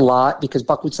there, not a lot because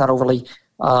buckwheat's not overly,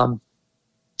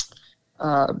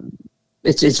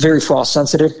 it's very frost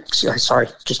sensitive. Sorry,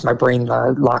 just my brain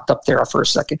locked up there for a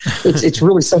second. It's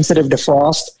really sensitive to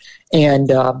frost. And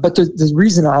but the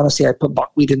reason, honestly, I put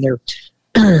buckwheat in there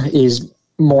is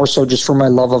more so just for my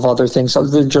love of other things other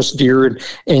than just deer.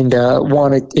 And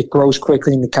one, it grows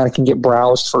quickly and it kind of can get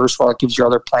browsed first while it gives your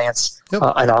other plants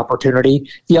an opportunity.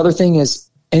 The other thing is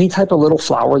any type of little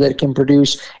flower that it can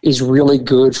produce is really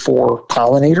good for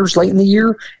pollinators late in the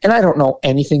year. And I don't know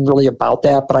anything really about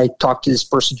that, but I talked to this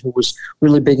person who was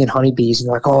really big in honeybees and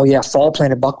they're like, oh yeah, fall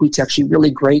planted buckwheat's actually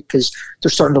really great because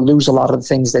they're starting to lose a lot of the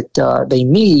things that they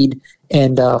need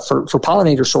and for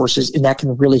pollinator sources, and that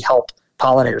can really help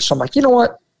pollinators. So I'm like, you know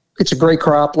what? It's a great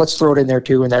crop. Let's throw it in there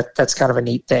too. And that's kind of a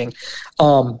neat thing.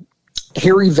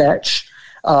 Hairy vetch.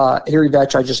 Hairy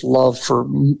vetch I just love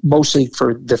mostly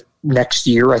for the next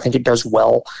year. I think it does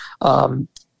well.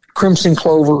 Crimson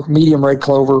clover, medium red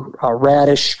clover,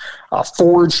 radish,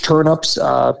 forage turnips,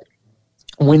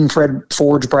 Winfred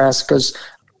forage brassicas,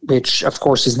 which of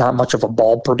course is not much of a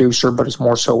bulb producer, but is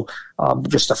more so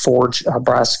just a forage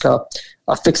brassica.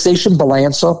 Fixation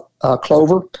balança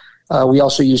clover. We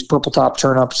also use purple top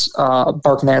turnips,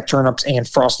 bark gnat turnips, and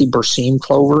frosty berseem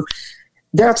clover.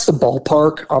 That's the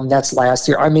ballpark. That's last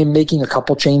year. Making a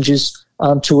couple changes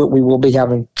to it. We will be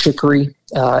having chicory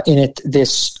in it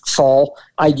this fall.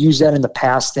 I'd used that in the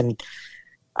past, and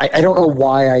I don't know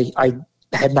why I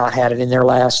had not had it in there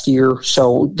last year.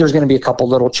 So there's going to be a couple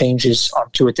little changes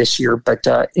to it this year. But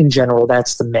in general,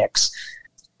 that's the mix.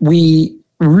 We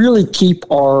really keep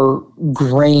our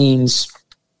grains,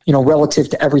 relative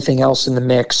to everything else in the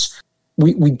mix.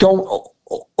 We don't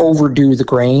overdo the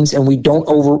grains, and we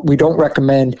don't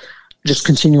recommend just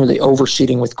continually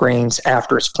overseeding with grains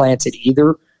after it's planted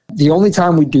either. The only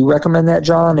time we do recommend that,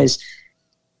 John, is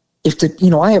if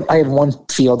I have one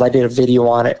field, I did a video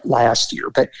on it last year,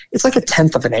 but it's like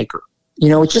 1/10 of an acre.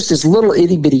 It's just this little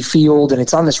itty bitty field, and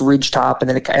it's on this ridge top, and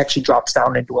then it actually drops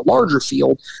down into a larger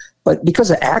field. But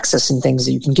because of access and things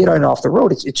that you can get on and off the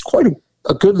road, it's quite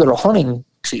a good little hunting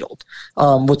field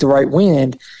with the right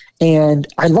wind. And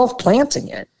I love planting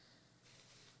it,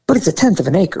 but it's 1/10 of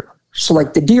an acre. So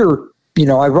like the deer,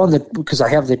 I run because I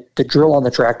have the drill on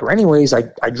the tractor anyways,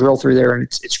 I drill through there and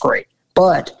it's great.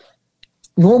 But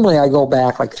normally I go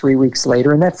back like 3 weeks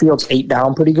later and that field's ate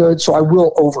down pretty good. So I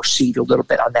will overseed a little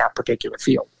bit on that particular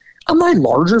field. On my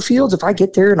larger fields, if I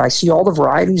get there and I see all the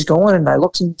varieties going and I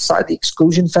look inside the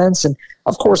exclusion fence, and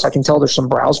of course I can tell there's some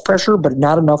browse pressure, but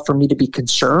not enough for me to be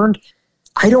concerned,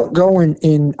 I don't go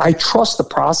in. I trust the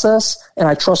process and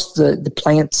I trust the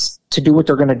plants to do what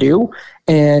they're going to do.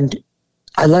 And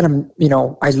I let them,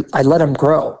 I let them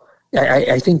grow.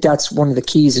 I think that's one of the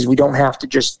keys is we don't have to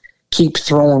just keep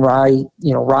throwing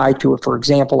rye to it, for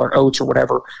example, or oats or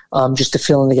whatever, just to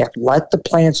fill in the gap. Let the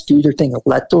plants do their thing.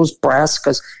 Let those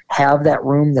brassicas have that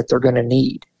room that they're going to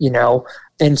need,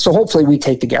 And so hopefully we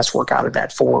take the guesswork out of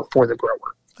that for the grower.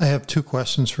 I have two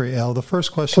questions for you, Al. The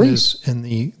first question is in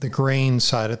the grain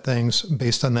side of things,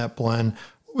 based on that blend.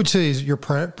 What would you say your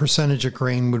percentage of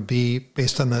grain would be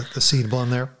based on the seed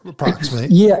blend there, approximately?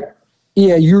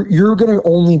 Yeah, you're going to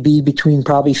only be between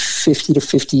probably 50 to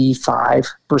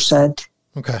 55%.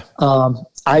 Okay.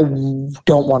 I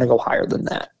don't want to go higher than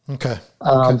that. Okay.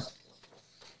 And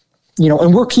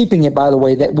we're keeping it, by the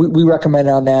way, that we recommend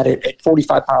on that at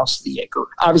 45 pounds to the acre.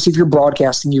 Obviously, if you're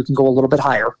broadcasting, you can go a little bit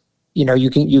higher. You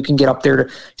can get up there to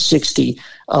 60,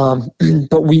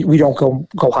 but we don't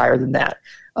go higher than that,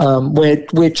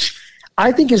 which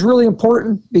I think is really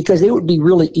important because it would be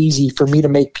really easy for me to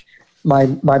make my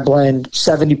blend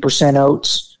 70%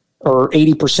 oats or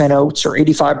 80% oats or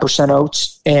 85%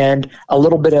 oats and a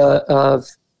little bit of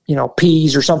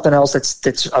peas or something else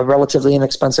that's a relatively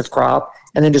inexpensive crop,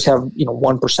 and then just have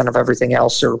 1% of everything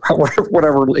else or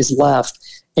whatever is left.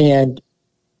 And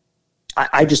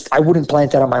I wouldn't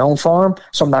plant that on my own farm,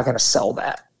 so I'm not going to sell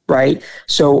that right?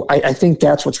 So I think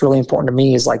that's what's really important to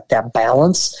me is like that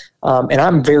balance. And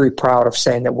I'm very proud of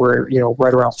saying that we're,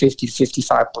 right around 50 to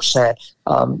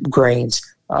 55% grains,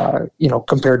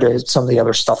 compared to some of the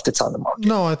other stuff that's on the market.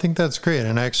 No, I think that's great.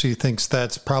 And I actually think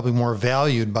that's probably more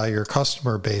valued by your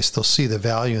customer base. They'll see the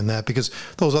value in that because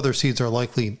those other seeds are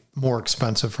likely more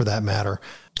expensive for that matter.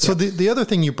 So the other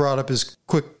thing you brought up is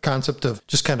quick concept of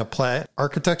just kind of plant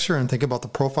architecture and think about the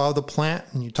profile of the plant.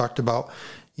 And you talked about,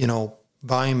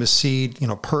 volume of seed,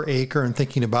 per acre and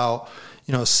thinking about,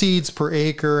 seeds per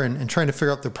acre and trying to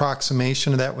figure out the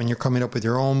approximation of that when you're coming up with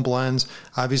your own blends.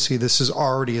 Obviously, this is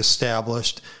already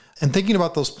established. And thinking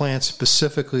about those plants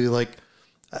specifically, like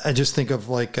I just think of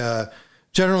like,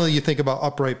 generally you think about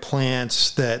upright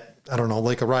plants that, I don't know,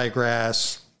 like a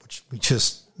ryegrass, which we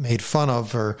just made fun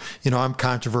of, or, I'm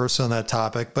controversial on that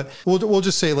topic, but we'll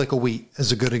just say like a wheat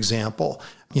as a good example,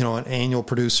 an annual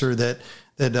producer that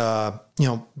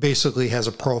basically has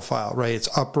a profile, right?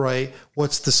 It's upright.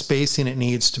 What's the spacing it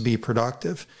needs to be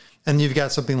productive? And you've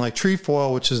got something like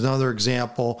trefoil, which is another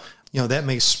example, that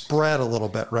may spread a little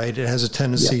bit, right? It has a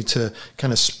tendency to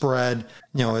kind of spread,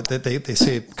 they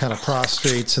say it kind of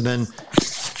prostrates. And then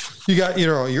you got,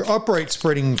 your upright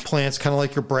spreading plants, kind of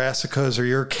like your brassicas or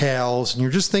your cals, and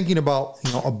you're just thinking about,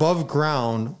 above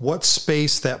ground, what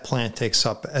space that plant takes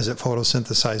up as it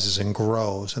photosynthesizes and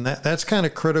grows. And that's kind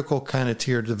of critical kind of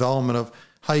to your development of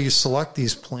how you select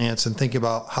these plants and think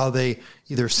about how they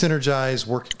either synergize,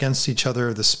 work against each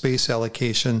other, the space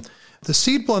allocation. The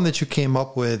seed blend that you came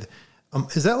up with,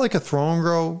 is that like a throw and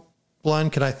grow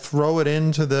blend? Can I throw it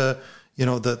into the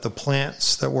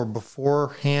plants that were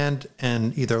beforehand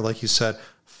and either, like you said,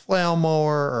 flail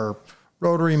mower or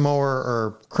rotary mower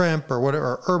or crimp or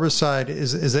whatever, or herbicide,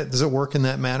 does it work in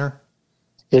that manner?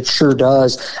 It sure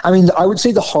does. I mean, I would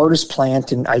say the hardest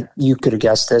plant, and you could have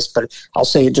guessed this, but I'll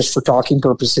say it just for talking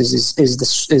purposes, is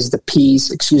the peas,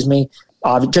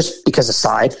 just because of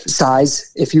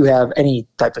size. If you have any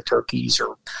type of turkeys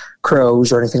or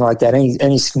crows or anything like that,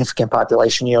 any significant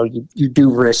population, you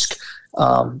do risk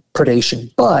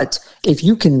predation. But if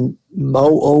you can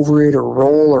mow over it or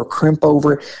roll or crimp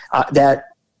over it, that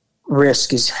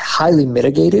risk is highly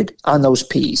mitigated on those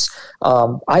peas.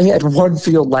 I had one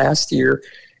field last year.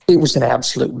 It was an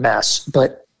absolute mess,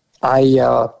 but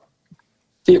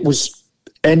it was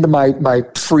end of my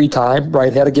free time,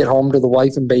 right? Had to get home to the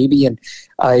wife and baby, and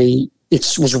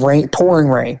it was pouring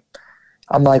rain.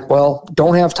 I'm like, well,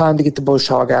 don't have time to get the bush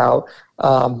hog out.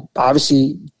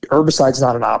 Obviously, herbicide's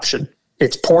not an option.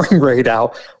 It's pouring rain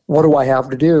out. What do I have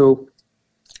to do?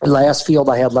 Last field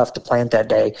I had left to plant that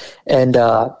day. And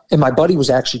my buddy was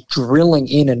actually drilling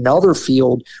in another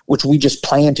field, which we just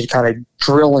planted, kind of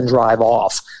drill and drive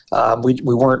off. We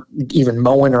weren't even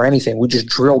mowing or anything. We just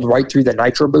drilled right through the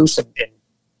nitro boost and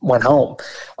went home.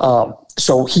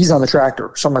 So he's on the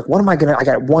tractor. So I'm like, what am I I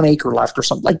got 1 acre left or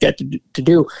something like that to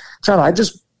do. John, I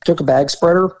just took a bag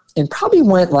spreader and probably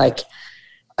went like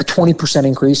a 20%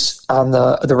 increase on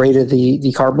the rate of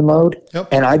the carbon load. Yep.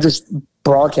 And I just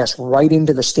broadcast right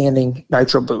into the standing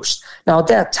nitro boost. Now at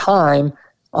that time,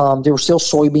 there were still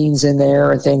soybeans in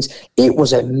there and things. It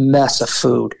was a mess of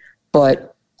food,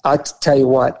 but I tell you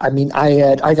what, I mean,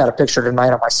 I got a picture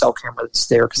tonight on my cell camera that's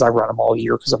there because I run them all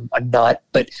year because I'm a nut,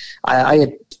 but I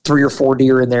had 3 or 4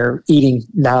 deer in there eating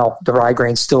now the rye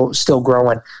grain still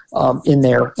growing in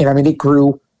there. And I mean, it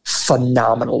grew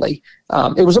phenomenally.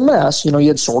 It was a mess. You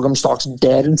had sorghum stalks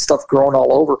dead and stuff growing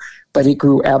all over, but it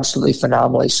grew absolutely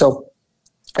phenomenally. So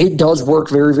it does work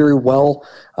very, very well.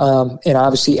 And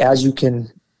obviously, as you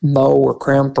can mow or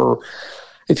crimp, or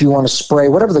if you want to spray,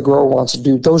 whatever the grower wants to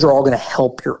do, those are all going to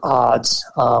help your odds,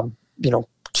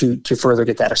 to further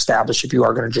get that established if you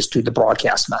are going to just do the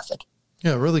broadcast method.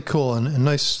 Yeah, really cool. And a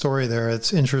nice story there.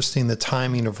 It's interesting, the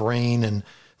timing of rain and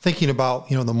thinking about,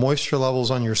 the moisture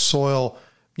levels on your soil,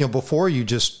 before you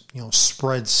just,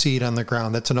 spread seed on the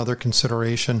ground. That's another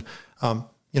consideration.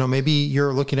 Maybe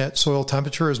you're looking at soil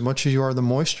temperature as much as you are the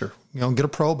moisture, get a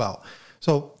probe out.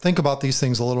 So think about these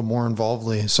things a little more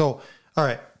involvedly. So, all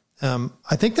right.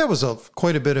 I think that was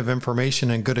quite a bit of information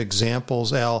and good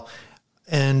examples, Al.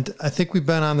 And I think we've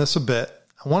been on this a bit.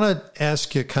 I want to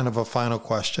ask you kind of a final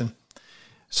question.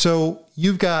 So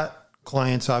you've got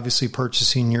clients obviously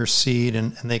purchasing your seed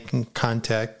and they can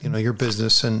contact, your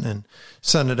business and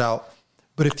send it out.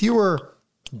 But if you were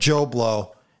Joe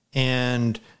Blow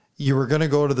and you were going to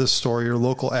go to the store, your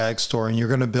local ag store, and you're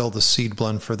going to build a seed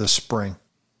blend for the spring,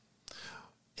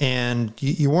 and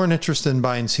you weren't interested in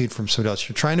buying seed from somebody else,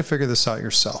 you're trying to figure this out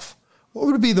yourself, what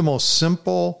would be the most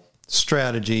simple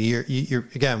strategy? You're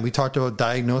again, we talked about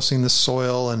diagnosing the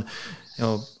soil and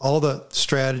all the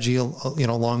strategy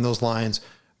along those lines.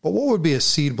 but what would be a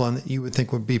seed blend that you would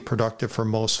think would be productive for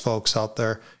most folks out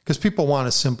there? Because people want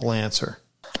a simple answer.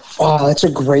 Oh, that's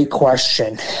a great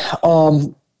question.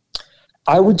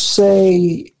 I would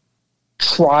say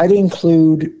try to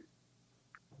include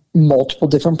multiple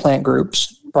different plant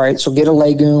groups, right? So get a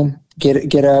legume, get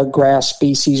a grass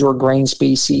species or a grain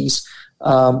species,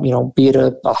 be it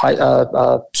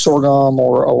a sorghum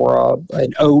or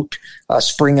an oat, a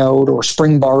spring oat or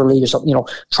spring barley or something,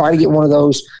 try to get one of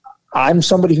those. I'm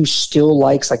somebody who still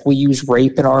likes, we use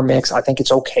rape in our mix. I think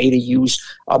it's okay to use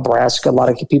a brassica. A lot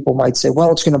of people might say,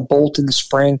 well, it's going to bolt in the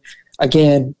spring.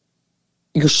 Again,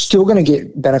 you're still going to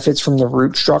get benefits from the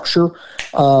root structure.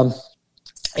 And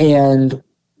then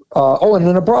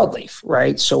a broadleaf,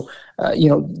 right? So,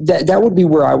 that would be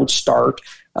where I would start.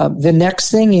 The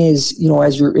next thing is,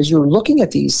 as you're looking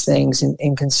at these things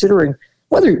and considering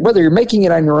whether you're making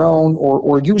it on your own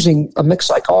or using a mix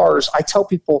like ours, I tell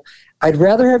people I'd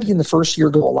rather have you in the first year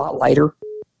go a lot lighter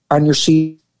on your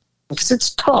seed because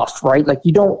it's tough, right?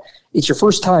 It's your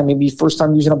first time, maybe first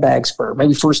time using a bag sprayer,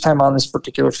 maybe first time on this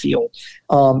particular field.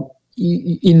 In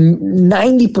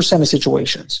 90% of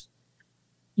situations,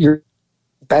 you're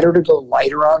better to go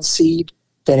lighter on seed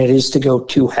than it is to go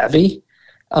too heavy.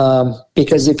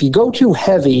 Because if you go too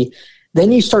heavy,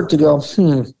 then you start to go,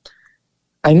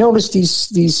 I notice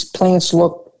these plants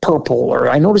look purple, or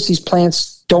I notice these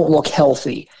plants don't look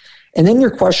healthy. And then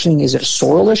you're questioning, is it a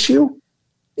soil issue?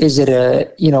 Is it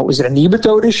a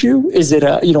nematode issue? Is it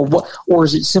or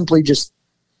is it simply just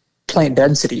plant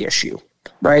density issue?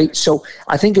 Right. So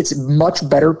I think it's much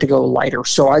better to go lighter.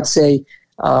 So I'd say,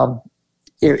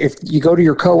 if you go to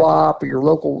your co-op or your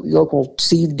local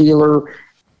seed dealer,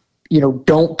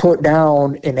 don't put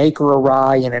down an acre of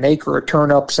rye and an acre of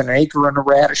turnips and an acre of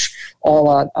radish all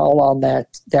on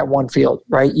that one field,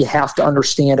 right? You have to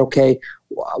understand, okay,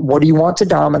 what do you want to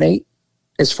dominate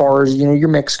as far as, your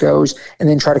mix goes, and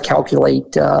then try to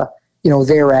calculate,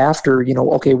 thereafter,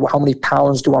 okay, how many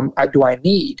pounds do I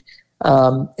need?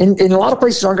 And a lot of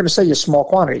places aren't going to sell you a small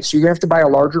quantity. So you're going to have to buy a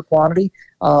larger quantity,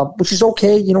 which is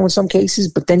okay, in some cases,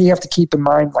 but then you have to keep in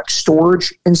mind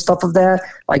storage and stuff of that.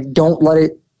 Don't let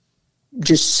it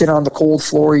just sit on the cold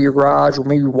floor of your garage, or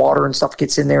maybe water and stuff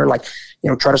gets in there.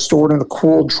 Try to store it in a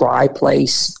cool, dry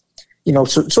place.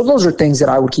 So those are things that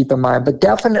I would keep in mind, but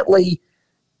definitely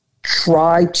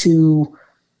try to,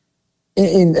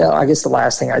 and I guess the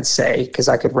last thing I'd say, because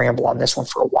I could ramble on this one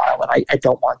for a while and I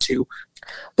don't want to,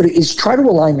 but is try to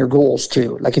align your goals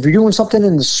too. If you're doing something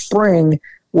in the spring,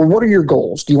 well, what are your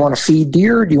goals? Do you want to feed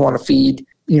deer? Do you want to feed,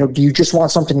 do you just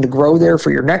want something to grow there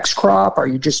for your next crop? Are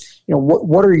you just,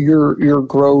 what are your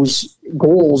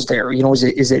goals there?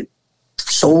 Is it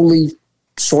solely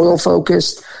soil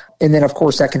focused? And then, of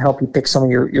course, that can help you pick some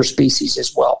of your species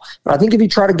as well. But I think if you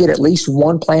try to get at least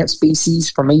one plant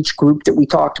species from each group that we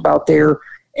talked about there,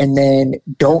 and then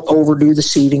don't overdo the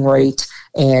seeding rate,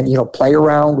 and, play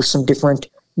around with some different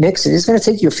mixes, it's going to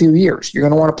take you a few years. You're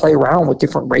going to want to play around with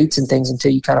different rates and things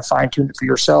until you kind of fine tune it for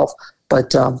yourself.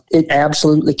 But it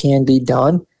absolutely can be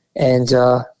done. And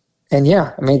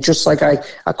yeah, just like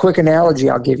a quick analogy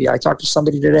I'll give you. I talked to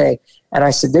somebody today and I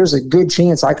said, there's a good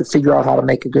chance I could figure out how to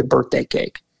make a good birthday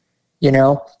cake,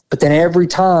 but then every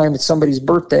time it's somebody's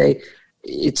birthday,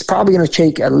 it's probably going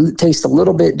to taste a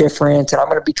little bit different, and I'm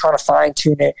going to be trying to fine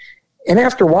tune it. And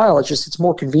after a while, it's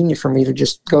more convenient for me to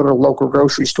just go to a local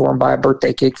grocery store and buy a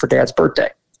birthday cake for Dad's birthday,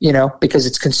 because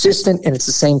it's consistent and it's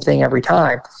the same thing every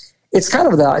time. It's kind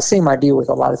of the same idea with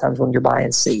a lot of times when you're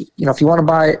buying seed. If you want to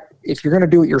buy it, if you're going to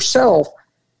do it yourself,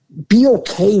 be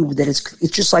okay with it.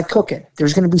 It's just like cooking.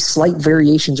 There's going to be slight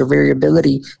variations or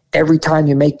variability every time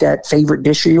you make that favorite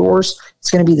dish of yours.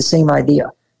 It's going to be the same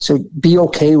idea. So be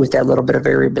okay with that little bit of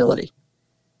variability.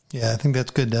 Yeah, I think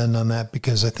that's good to end on that,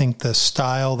 because I think the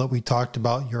style that we talked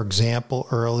about, your example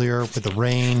earlier with the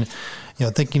rain,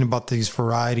 thinking about these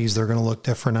varieties, they're going to look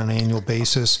different on an annual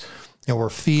basis. We're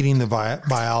feeding the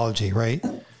biology, right?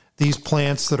 These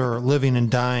plants that are living and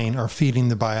dying are feeding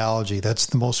the biology. That's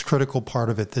the most critical part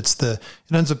of it. It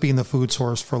ends up being the food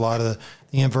source for a lot of the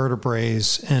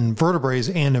invertebrates and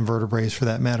invertebrates for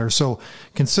that matter. So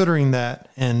considering that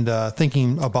and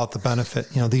thinking about the benefit,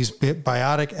 these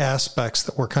biotic aspects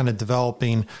that we're kind of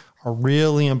developing are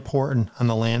really important on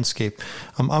the landscape.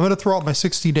 I'm going to throw out my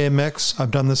 60-day mix. I've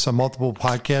done this on multiple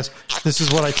podcasts. This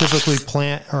is what I typically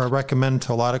plant or recommend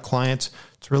to a lot of clients.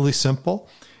 It's really simple.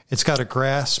 It's got a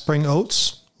grass, spring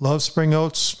oats. Love spring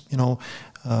oats. You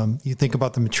think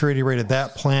about the maturity rate of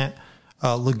that plant.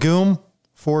 Legume,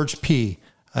 forage pea.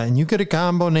 And you get a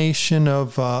combination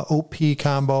of oat pea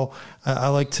combo. I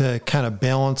like to kind of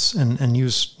balance and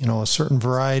use, a certain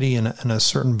variety and a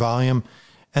certain volume.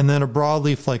 And then a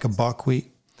broadleaf like a buckwheat.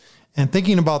 and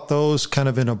thinking about those kind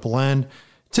of in a blend.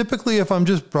 Typically, if I'm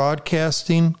just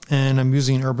broadcasting and I'm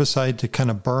using herbicide to kind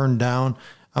of burn down,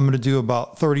 I'm going to do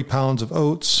about 30 pounds of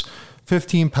oats,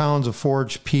 15 pounds of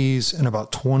forage peas, and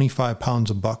about 25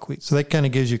 pounds of buckwheat. So that kind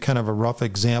of gives you kind of a rough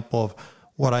example of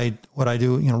what I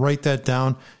do. Write that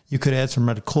down. You could add some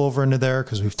red clover into there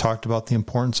because we've talked about the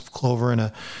importance of clover in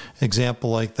an example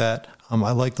like that.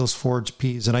 I like those forage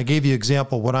peas. And I gave you an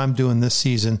example of what I'm doing this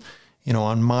season,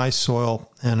 on my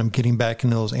soil, and I'm getting back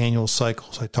into those annual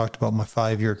cycles. I talked about my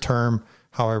 5-year term,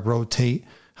 how I rotate,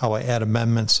 how I add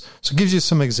amendments. So it gives you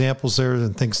some examples there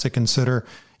and things to consider.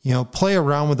 Play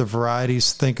around with the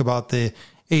varieties. Think about the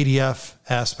ADF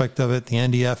aspect of it, the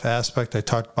NDF aspect I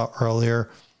talked about earlier.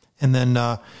 And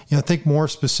then, think more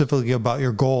specifically about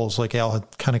your goals, like Al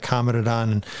had kind of commented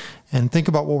on, and think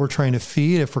about what we're trying to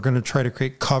feed. If we're going to try to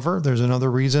create cover, there's another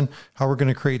reason how we're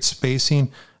going to create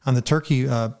spacing. On the turkey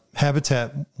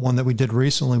habitat one that we did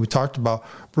recently, we talked about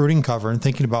brooding cover and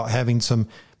thinking about having some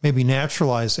maybe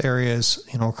naturalized areas,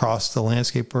 across the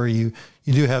landscape where you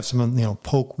do have some,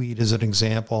 pokeweed as an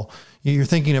example. You're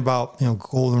thinking about,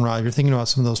 goldenrod. You're thinking about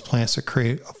some of those plants that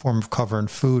create a form of cover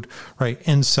and food, right?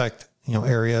 Insect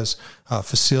areas,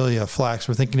 Phacelia, flax.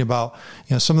 We're thinking about,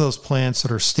 some of those plants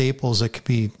that are staples that could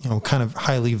be, kind of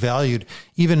highly valued,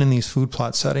 even in these food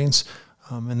plot settings.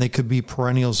 And they could be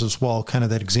perennials as well. Kind of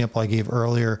that example I gave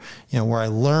earlier, where I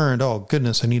learned, oh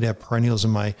goodness, I need to have perennials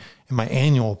in my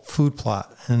annual food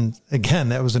plot. And again,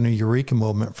 that was a new eureka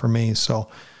moment for me. So,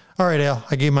 all right, Al,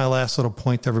 I gave my last little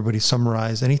point to everybody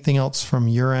summarize. Anything else from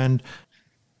your end?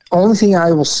 Only thing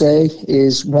I will say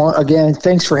is, one, again,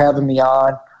 thanks for having me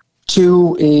on.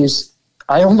 Two is,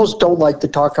 I almost don't like to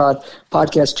talk on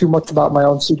podcasts too much about my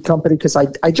own seed company because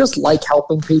I just like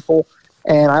helping people.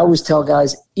 And I always tell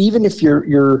guys, even if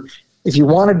if you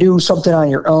want to do something on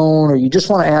your own, or you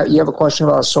just want to you have a question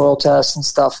about a soil test and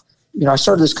stuff, I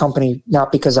started this company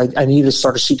not because I needed to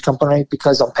start a seed company,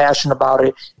 because I'm passionate about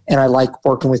it and I like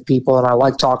working with people and I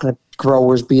like talking to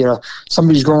growers, be it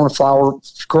somebody who's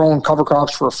growing cover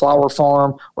crops for a flower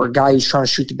farm, or a guy who's trying to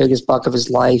shoot the biggest buck of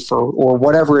his life, or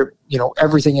whatever,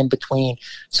 everything in between.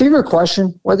 So if you have a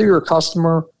question, whether you're a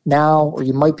customer now or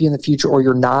you might be in the future or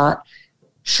you're not,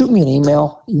 shoot me an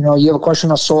email. You have a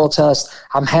question on a soil test,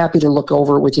 I'm happy to look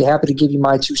over it with you, happy to give you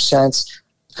my 2 cents,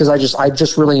 because I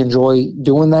just really enjoy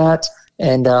doing that.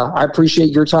 And I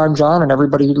appreciate your time, John, and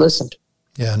everybody who listened.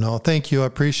 Yeah, no, thank you. I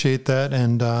appreciate that.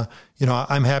 And,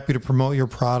 I'm happy to promote your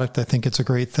product. I think it's a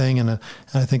great thing. And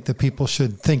I think that people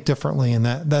should think differently. And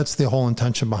that's the whole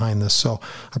intention behind this. So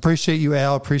I appreciate you,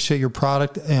 Al. Appreciate your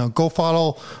product. Go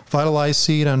follow Vitalize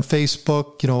Seed on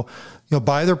Facebook.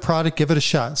 Buy their product, give it a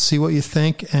shot, see what you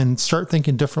think, and start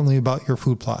thinking differently about your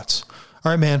food plots.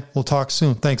 All right, man. We'll talk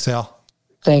soon. Thanks, Al.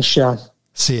 Thanks, Sean.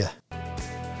 See ya.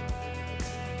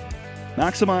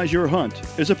 Maximize Your Hunt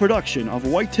is a production of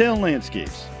Whitetail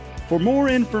Landscapes. For more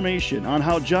information on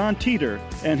how John Teeter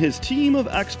and his team of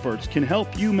experts can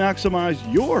help you maximize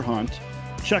your hunt,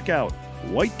 check out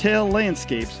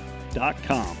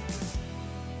whitetaillandscapes.com.